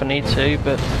health if I need to,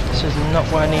 but this is not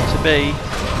where I need to be.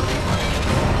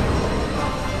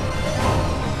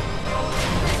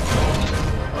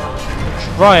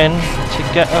 I'm trying to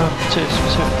get up to a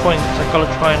specific point because I've got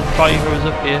to try and fly whoever's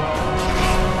up here.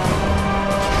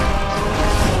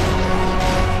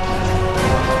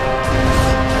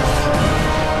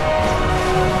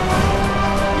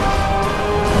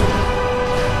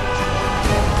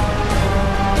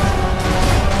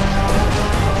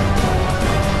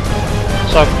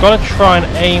 So I've got to try and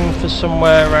aim for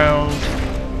somewhere around...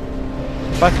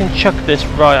 If I can chuck this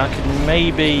right, I can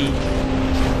maybe...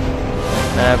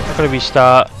 I've got to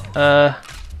restart. No,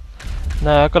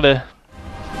 I've got to...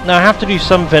 No, I have to do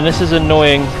something. This is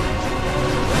annoying.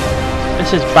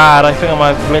 This is bad. I think I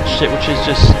might have glitched it, which is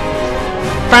just...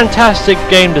 Fantastic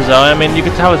game design. I mean, you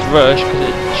can tell it's rushed, because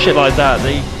it's shit like that.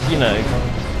 They, you know...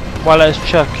 While there's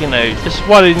chuck, you know... This is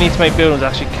why they need to make buildings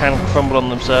that actually can crumble on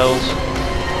themselves.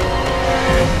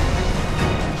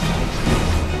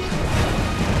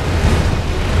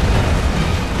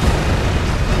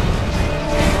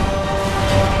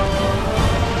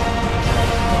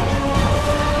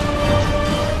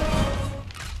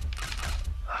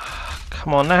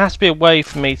 Come on, there has to be a way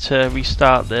for me to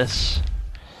restart this.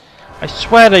 I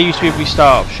swear there used to be a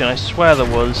restart option, I swear there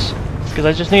was. Because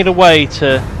I just need a way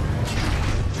to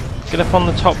get up on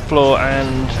the top floor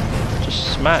and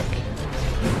just smack.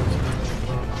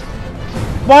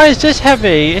 Why is this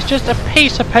heavy? It's just a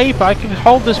piece of paper. I could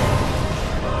hold this...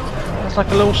 It's like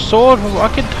a little sword. I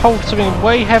could hold something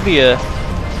way heavier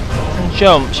and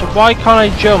jump. So why can't I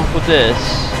jump with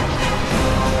this?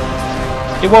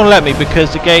 It won't let me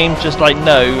because the game's just like,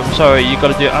 no, I'm sorry, you've got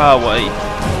to do it our way.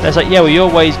 And it's like, yeah, well, your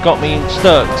way's got me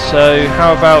stuck, so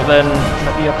how about then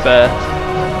let me up there?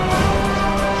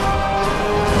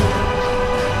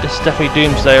 It's definitely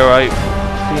Doomsday, alright.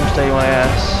 Doomsday my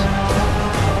ass.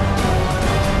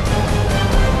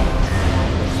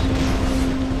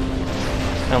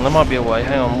 Hang on, there might be a way,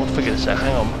 hang on, we'll figure this out,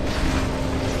 hang on.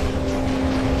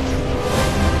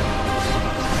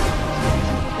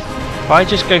 If I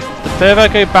just go, the further I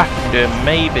go back and do it,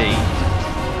 maybe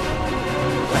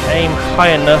I aim high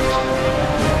enough.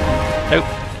 Nope.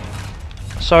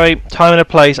 Sorry, time and a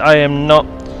place. I am not.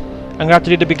 I'm gonna have to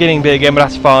do the beginning bit again, but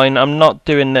that's fine. I'm not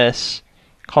doing this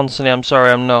constantly. I'm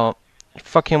sorry, I'm not.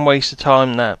 Fucking waste of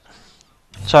time that.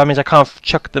 So that means I can't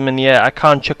chuck them in the air. I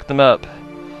can't chuck them up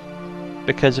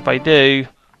because if I do,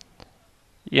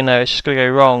 you know, it's just gonna go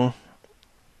wrong.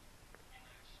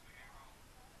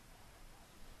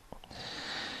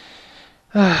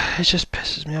 It just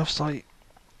pisses me off, it's like,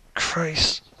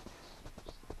 Christ.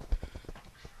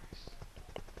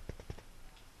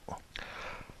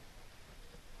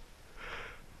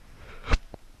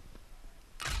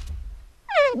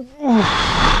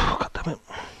 God damn it.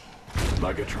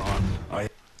 Megatron, I've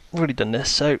already done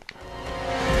this, so...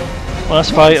 Well,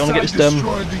 that's fine, I'm gonna get this done.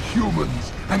 Destroy the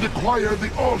humans and acquire the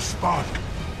Allspark.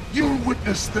 You'll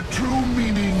witness the true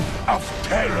meaning of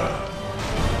terror.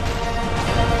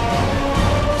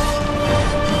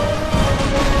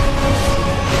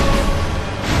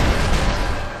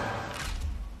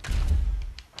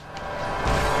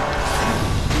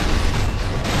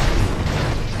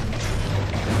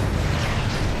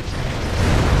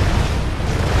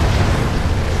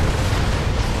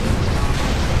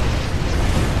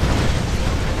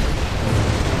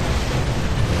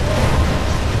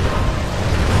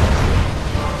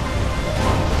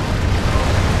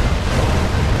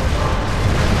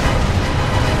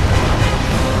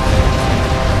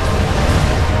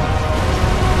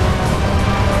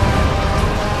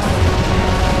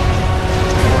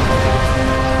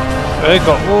 We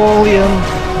got all the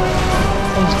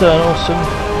ones done,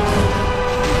 awesome.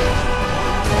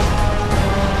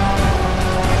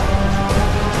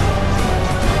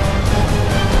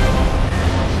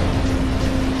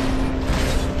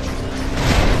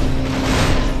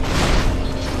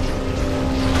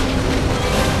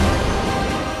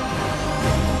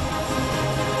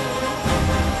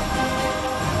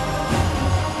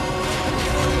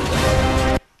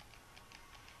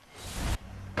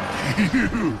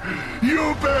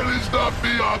 You barely stopped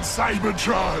me on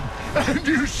Cybertron, and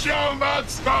you shall not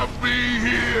stop me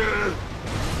here!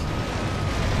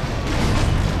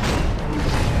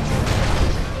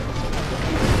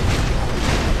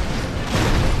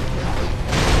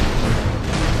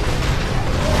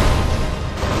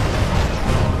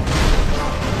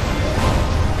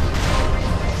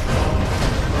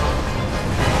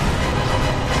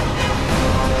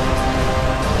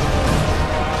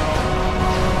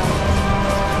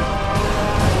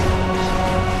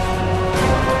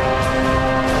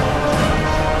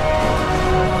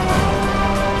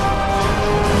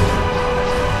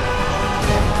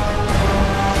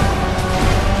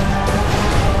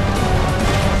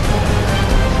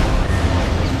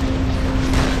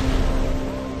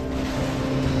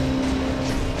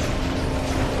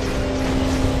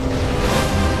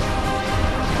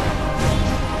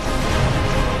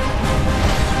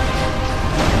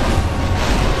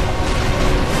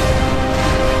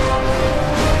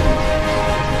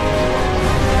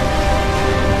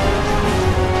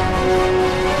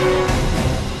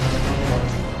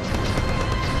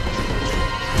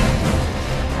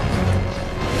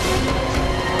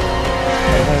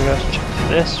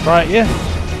 This right here.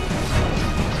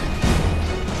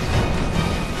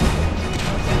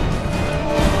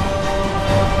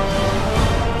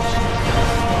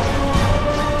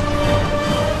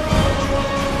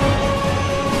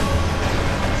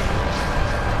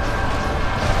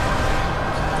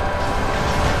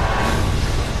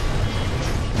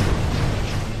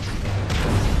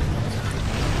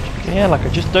 Yeah, like I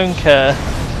just don't care.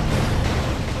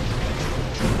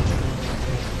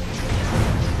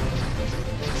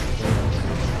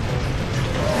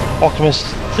 Optimus,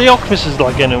 the Optimus is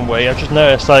like getting away. I've just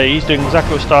noticed that he's doing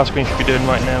exactly what Starscream should be doing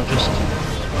right now. Just,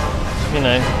 you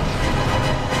know,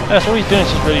 that's all he's doing is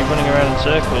just really running around in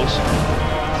circles.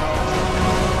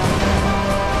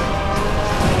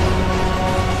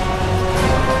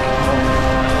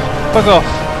 Fuck off!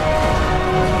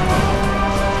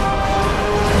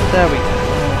 There we go.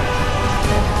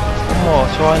 One more.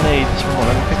 That's all I need. That's one more.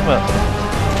 Let me pick him up.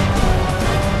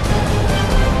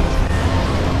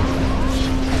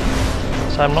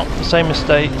 So I'm not the same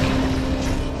mistake.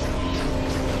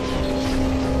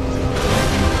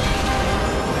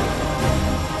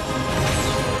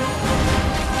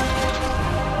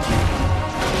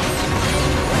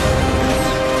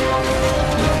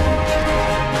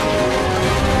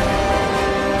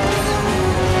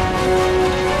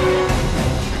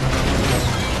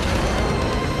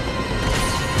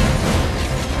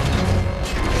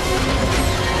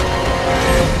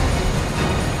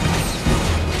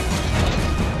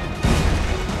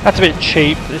 That's a bit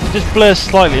cheap. It just blurs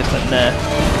slightly, isn't it? Nah.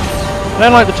 I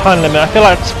don't like the time limit. I feel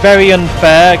like it's very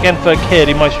unfair. Again, for a kid,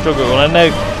 he might struggle. And I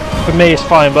know for me it's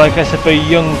fine, but like I said, for a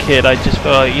young kid, I just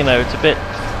feel like, you know, it's a bit.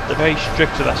 They're very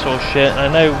strict with that sort of shit. And I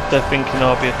know they're thinking,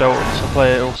 oh, I'll be adult and stuff like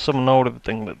it, or someone older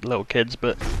thing with little kids,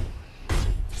 but.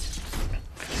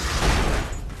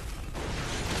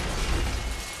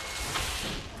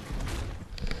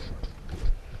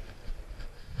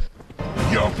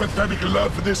 Your pathetic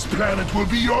love for this planet will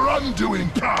be your undoing,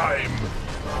 Prime!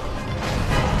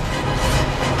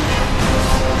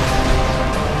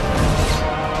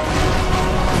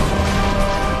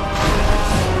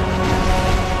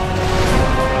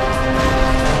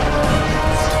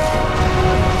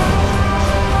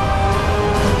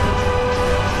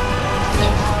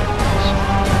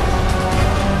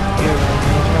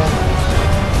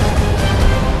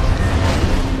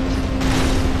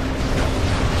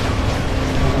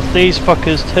 These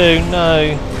fuckers too,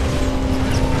 no.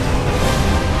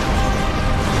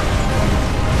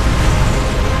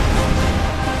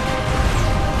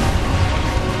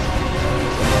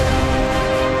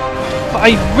 But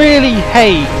I really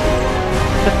hate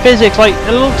the physics, like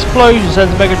a little explosion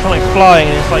sends Megatronic flying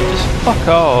and it's like, just fuck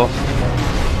off.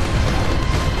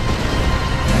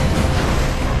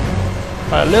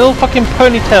 Like a little fucking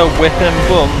ponytail whip and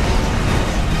boom.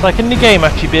 Like, in the game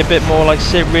actually be a bit more like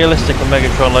realistic on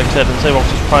Megatron, like I said, and say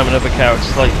Optimus Prime and other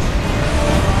characters. Like,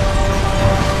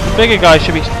 the bigger guys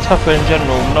should be tougher in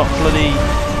general, not bloody.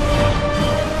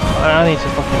 I need to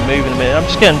fucking move in a minute. I'm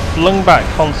just getting flung back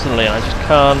constantly, and I just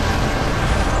can't.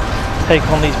 take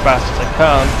on these bastards. I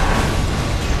can't.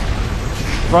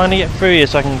 Trying to get through here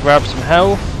so I can grab some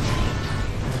health.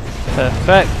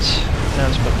 Perfect. Now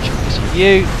let's put a piece of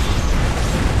you.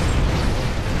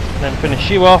 And then finish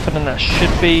you off, and then that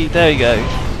should be... there you go.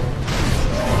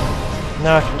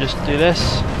 Now I can just do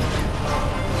this.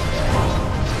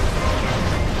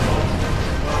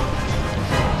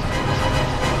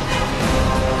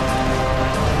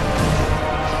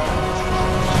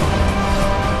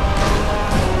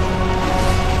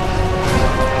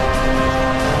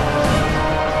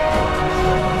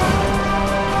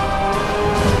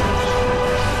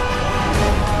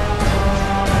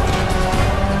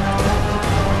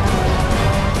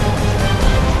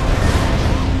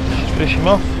 Finish him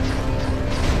off.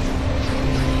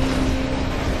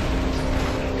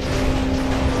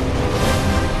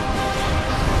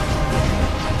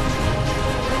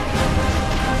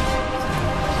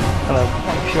 Hello,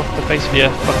 wipe you off the face of your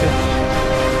fucker.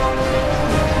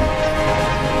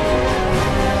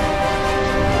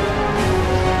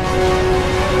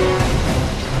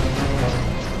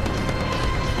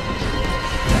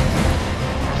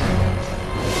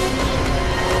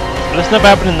 But it's never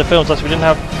happened in the films, like we didn't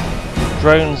have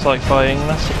drones like flying.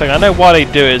 That's the thing. I know why they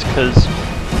do it is because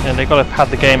they've got to pad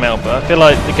the game out, but I feel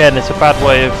like again it's a bad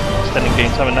way of extending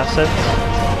game time in that sense.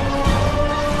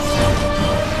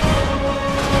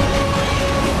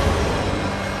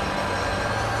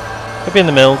 Could be in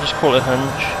the middle, just call it a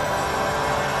hunch.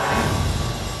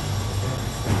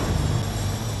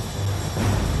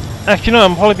 Actually no,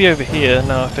 I'm probably be over here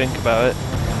now I think about it.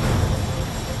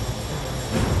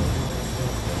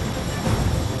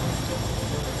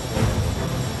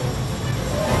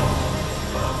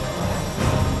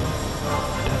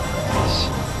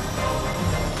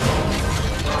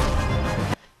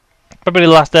 Probably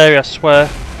the last area, I swear.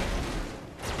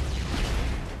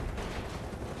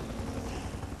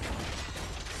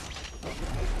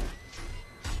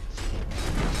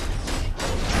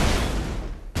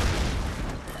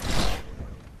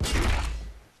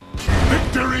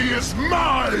 Victory is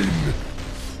mine!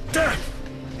 Death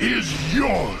is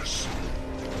yours!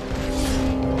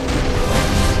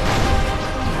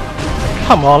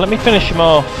 Come on, let me finish him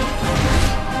off.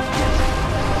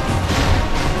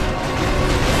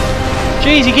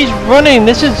 Jeez, he keeps running.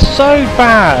 This is so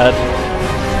bad.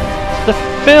 The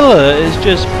filler is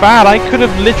just bad. I could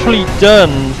have literally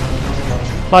done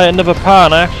like another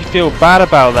part, and I actually feel bad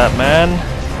about that, man.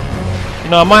 You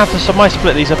know, I might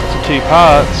split these up into 2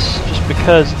 parts, just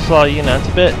because it's like, you know, it's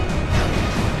a bit.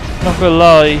 Not gonna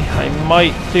lie, I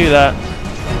might do that.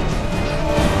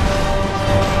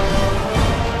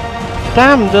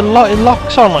 Damn, it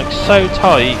locks on like so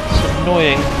tight. It's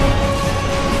annoying.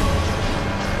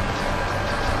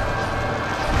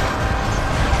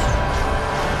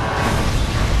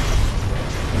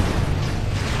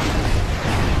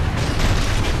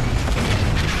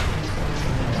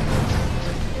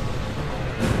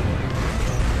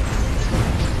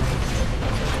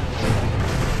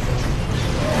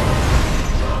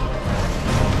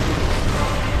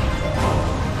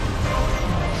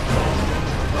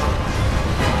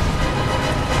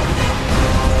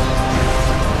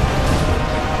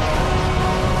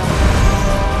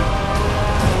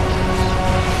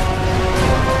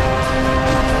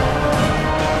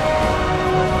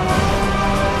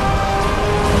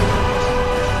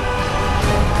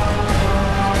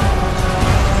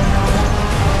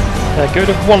 Get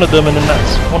rid of one of them and then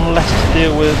that's one less to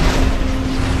deal with.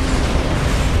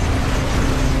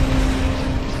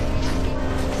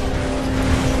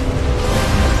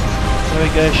 There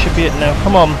we go, should be it now.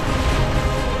 Come on.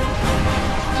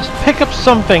 Just pick up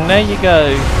something, there you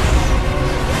go.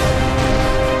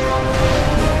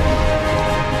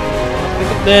 Pick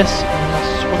up this and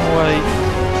let's swing away.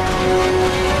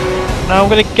 Now I'm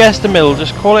going to guess the middle,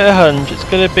 just call it a hunch. It's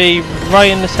going to be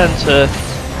right in the centre.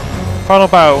 Final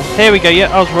bow. Here we go, yeah,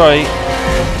 I was right.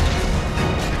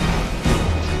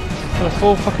 In a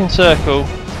full fucking circle.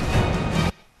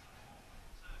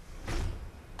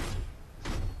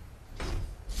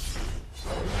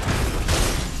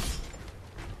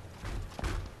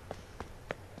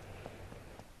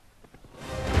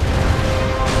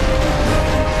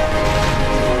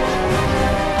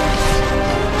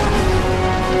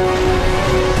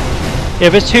 Yeah,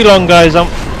 if it's too long, guys,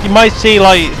 you might see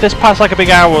like this part's like a big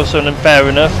hour or something, fair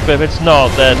enough, but if it's not,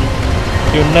 then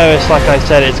you'll notice, like I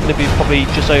said, it's going to be probably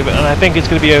just over, and I think it's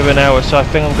going to be over an hour, so I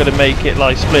think I'm going to make it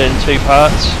like split in 2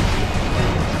 parts.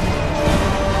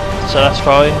 So that's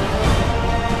fine.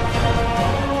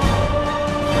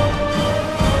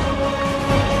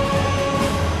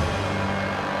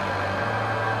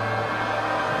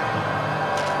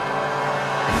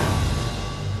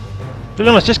 To be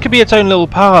honest, this could be its own little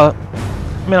part.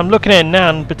 I mean, I'm looking at it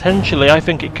now, and potentially I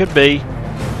think it could be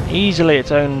easily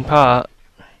its own part.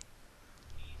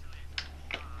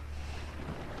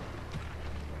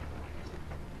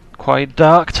 Quite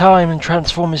dark time in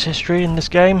Transformers history in this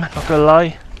game, not gonna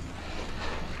lie.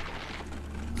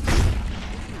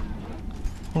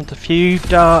 With a few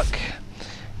dark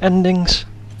endings.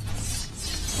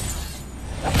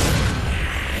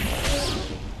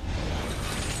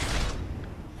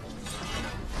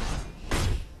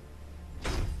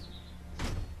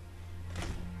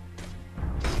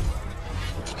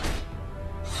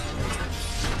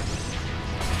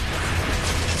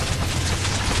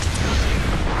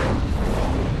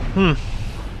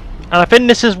 And I think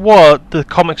this is what the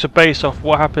comics are based off.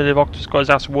 What happened if Optimus got his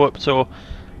ass whooped or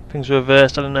things were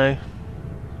reversed, I don't know.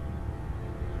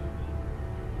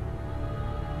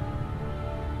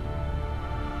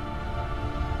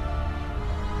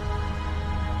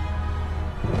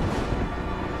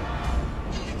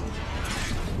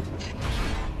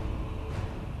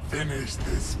 Finish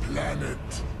this planet.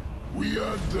 We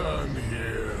are done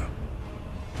here.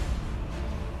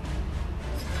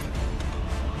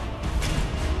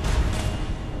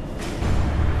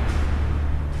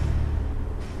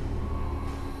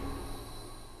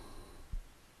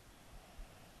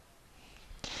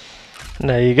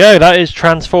 There you go, that is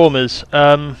Transformers.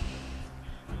 So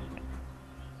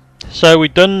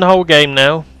we've done the whole game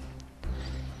now.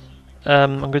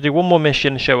 I'm going to do one more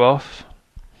mission to show off,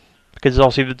 because it's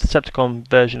obviously the Decepticon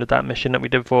version of that mission that we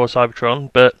did before Cybertron,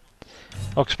 but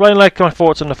I'll explain like my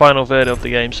thoughts on the final third of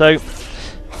the game. So,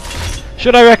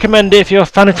 should I recommend it if you're a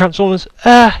fan of Transformers?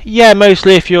 Yeah,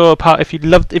 mostly if you're if you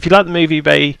like the movie,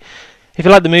 if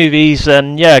you like the movies,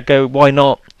 then yeah, go, why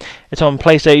not? It's on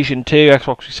PlayStation 2,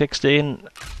 Xbox 360, and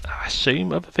I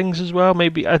assume other things as well.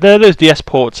 Maybe there are those DS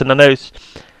ports, and I know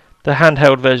the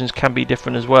handheld versions can be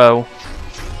different as well.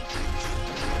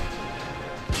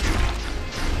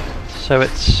 So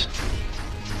it's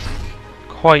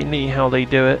quite neat how they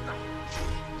do it.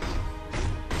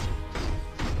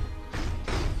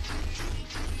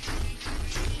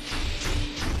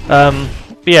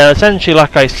 Yeah, essentially,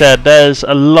 like I said, there's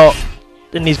a lot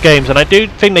in these games, and I do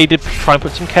think they did try and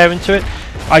put some care into it.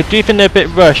 I do think they're a bit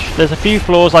rushed. There's a few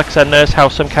flaws, like I said, notice how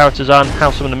some characters are and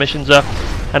how some of the missions are.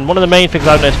 And one of the main things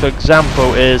I've noticed, for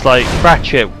example, is like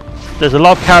Ratchet. There's a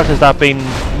lot of characters that have been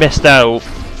missed out.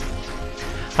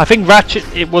 I think Ratchet,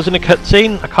 it wasn't a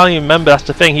cutscene. I can't even remember, that's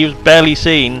the thing. He was barely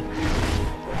seen.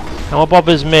 And what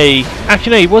bothers me...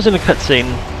 Actually, no, he wasn't a cutscene.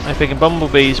 I think in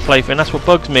Bumblebee's playthrough, and that's what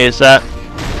bugs me, is that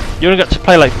you only got to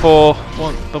play like 4...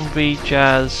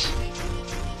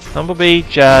 Bumblebee,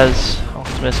 Jazz,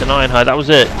 Optimus and Ironhide, that was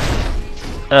it.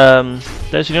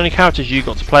 Those are the only characters you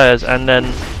got to play as, and then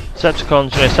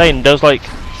Decepticons, you know, saying there was like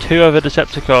 2 other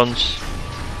Decepticons.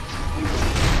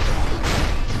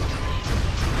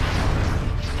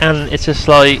 And it's just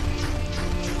like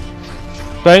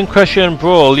Bone Crusher and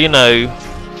Brawl, you know,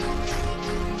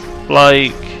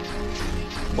 like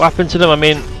what happened to them? I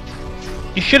mean,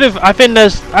 you should have. I think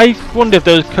I wonder if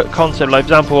those concept, like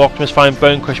for example, Optimus find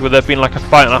Bone Crusher, would there have been like a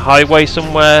fight on a highway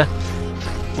somewhere?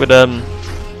 Would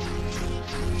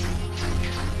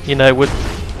you know, would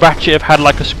Ratchet have had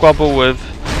like a squabble with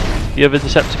the other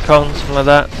Decepticons, something like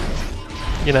that?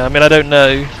 You know, I mean, I don't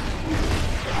know.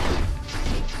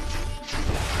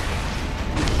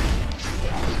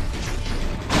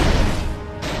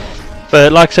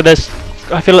 But like I said,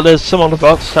 I feel like there's some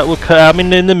Autobots that were cut out. I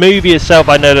mean, in the movie itself,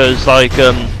 I know there's like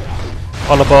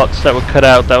Autobots that were cut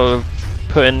out that were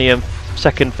put in the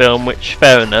second film, which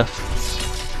fair enough.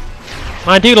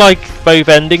 I do like both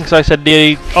endings. Like I said,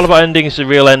 the Autobot ending is the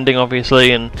real ending,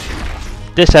 obviously, and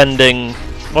this ending,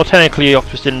 well, technically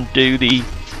Optimus didn't do the,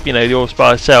 you know, the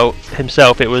All-Star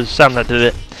himself. It was Sam that did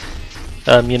it.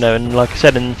 You know, and like I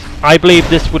said, and I believe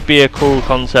this would be a cool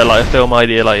concept, like a film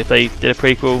idea, like if they did a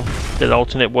prequel, did an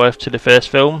alternate worth to the first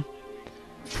film,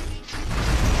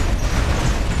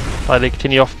 like they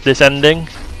continue off this ending.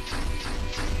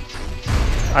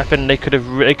 I think they could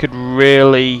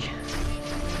really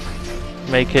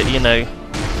make it, you know,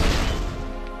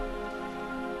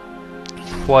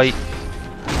 quite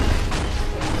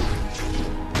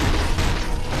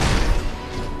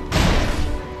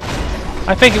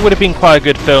I think it would have been quite a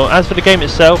good film. As for the game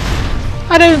itself,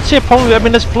 I don't see a problem with it. I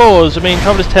mean, there's flaws. I mean,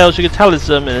 Traveler's Tales, you can tell it's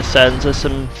them in a sense. There's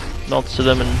some nods to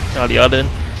them and yada yada.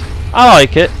 I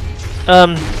like it.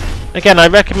 Again, I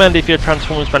recommend it if you're a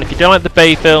Transformers fan. If you don't like the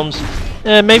Bay films,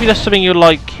 maybe there's something you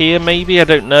like here. Maybe, I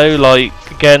don't know. Like,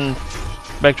 again,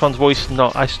 Megatron's voice is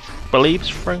not, I believe it's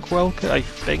Frank Welker, I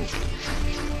think.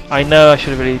 I know I should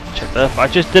have really checked that. But I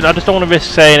just don't want to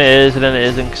risk saying it is and then it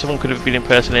isn't. Because someone could have been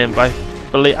impersonating, but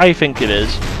I think it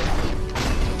is.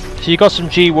 So you got some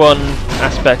G1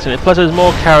 aspects in it. Plus, there's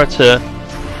more character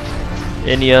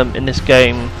in this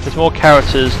game. There's more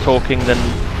characters talking than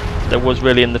there was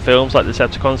really in the films, like the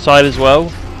Decepticon side as well.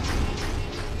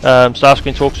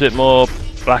 Starscream talks a bit more.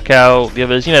 Blackout, the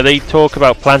others, you know, they talk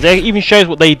about plans. It even shows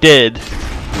what they did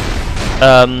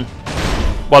while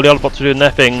the Autobots were doing their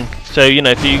thing. So, you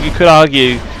know, if you could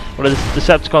argue, well, the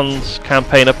Decepticons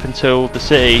campaign up until the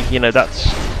city, you know,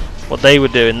 that's what they were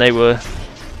doing. They were,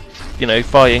 you know,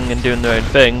 fighting and doing their own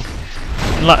thing.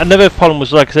 And like, another problem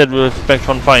was, like I said, with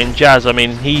Megatron fighting Jazz. I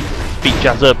mean, he beat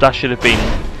Jazz up. That should have been.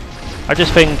 I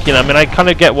just think, you know, I mean, I kind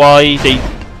of get why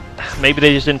maybe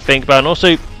they just didn't think about it. And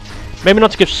also, maybe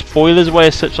not to give spoilers away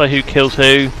as such, like who kills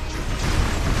who.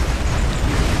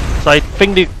 So I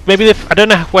think I don't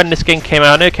know when this game came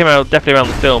out. I know it came out definitely around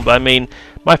the film, but I mean,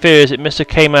 my theory is it must have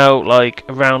came out like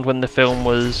around when the film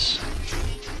was,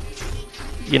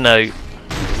 you know,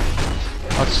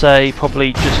 I'd say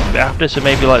probably just after. So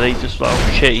maybe like they just like,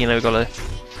 oh shit, you know, we've got to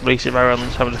release it right around the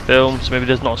time of the film. So maybe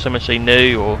there's not so much they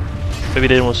knew, or maybe they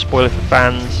didn't want to spoil it for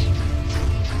fans.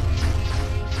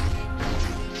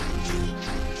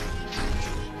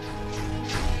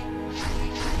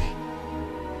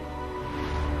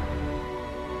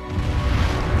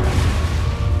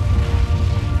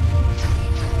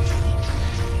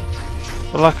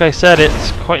 But like I said,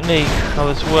 it's quite neat how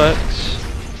this works.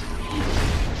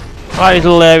 Right, these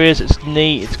little areas, it's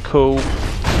neat, it's cool.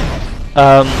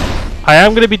 I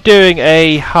am going to be doing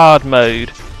a hard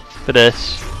mode for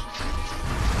this.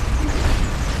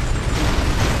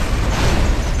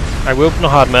 I will not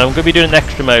hard mode, I'm going to be doing an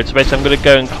extra mode, so basically I'm going to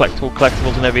go and collect all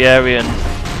collectibles in every area,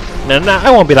 and no,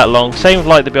 it won't be that long. Same with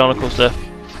like the Bionicle stuff.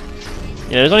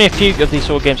 You know, there's only a few of these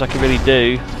sort of games I can really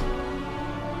do,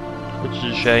 which is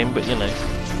a shame, but you know.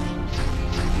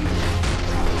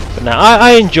 But now,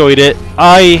 I enjoyed it.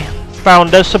 I found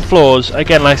there's some flaws.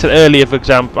 Again, like I said earlier, for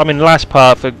example, I mean the last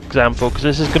part, for example, because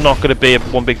this is not going to be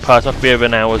one big part. It's not going to be over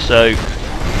an hour, so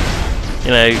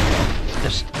you know.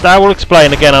 That will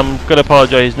explain. Again, I'm going to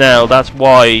apologise now. That's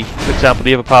why, for example,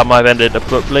 the other part might have ended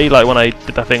abruptly, like when I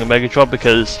did that thing with Megatron,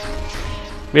 because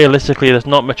realistically, there's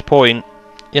not much point.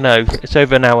 You know, it's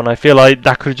over now, and I feel like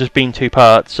that could have just been 2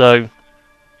 parts. So,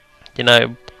 you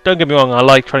know, don't get me wrong, I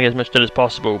like trying to get as much done as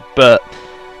possible, but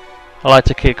I like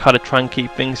to kind of try and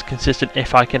keep things consistent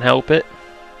if I can help it.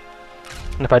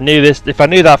 And if I knew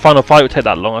that final fight would take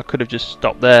that long, I could have just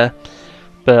stopped there,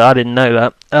 but I didn't know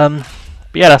that. But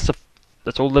yeah,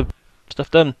 that's all the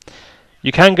stuff done.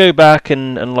 You can go back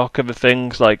and unlock other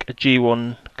things like a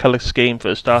G1 colour scheme for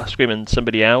Starscream and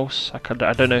somebody else. I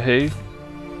don't know who.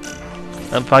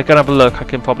 If I can have a look, I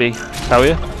can probably tell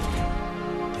you.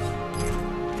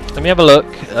 Let me have a look.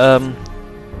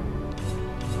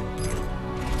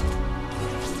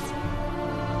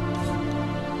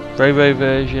 Robo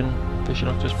Vision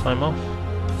Octopus Primal.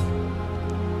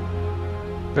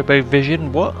 Robo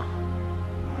Vision, what?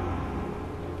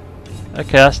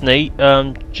 Okay, that's neat.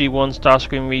 G1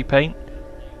 Starscream repaint.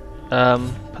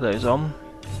 Put those on.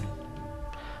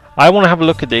 I want to have a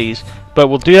look at these, but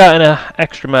we'll do that in an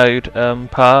extra mode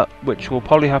part, which will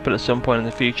probably happen at some point in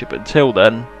the future. But until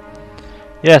then,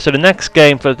 yeah. So the next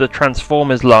game for the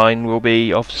Transformers line will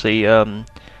be obviously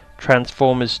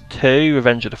Transformers 2: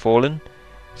 Revenge of the Fallen.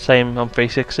 Same on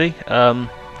 360.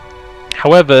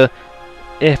 However,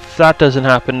 if that doesn't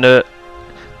happen, the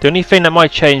only thing that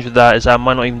might change with that is I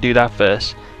might not even do that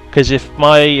first, because if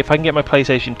I can get my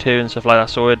PlayStation 2 and stuff like that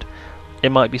sorted,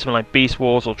 it might be something like Beast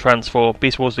Wars or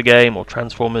Beast Wars the game, or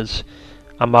Transformers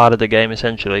Armada the game.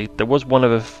 Essentially, there was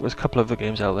a couple of other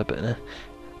games out there, but no.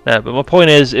 But my point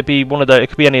is, it'd be one of those. It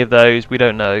could be any of those. We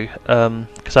don't know,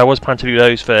 because I was planning to do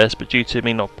those first, but due to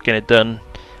me not getting it done,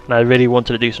 and I really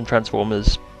wanted to do some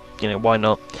Transformers, you know, why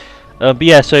not? But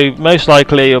yeah, so most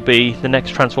likely it'll be the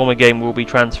next Transformer game will be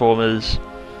Transformers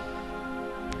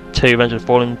 2: Revenge of the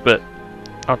Fallen, but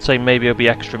I'd say maybe it'll be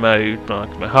extra mode,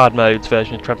 like my hard modes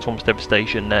version of Transformers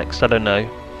Devastation next. I don't know.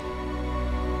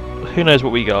 Who knows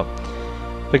what we got?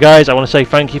 But guys, I want to say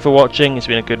thank you for watching. It's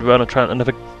been a good run.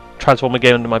 Another Transformer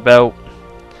game under my belt.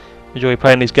 Enjoy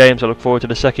playing these games. I look forward to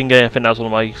the second game. I think that was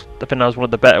one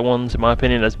of the better ones in my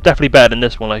opinion. It's definitely better than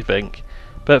this one, I think.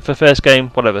 But for first game,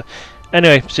 whatever.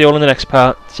 Anyway, see you all in the next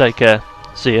part. Take care.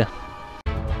 See ya.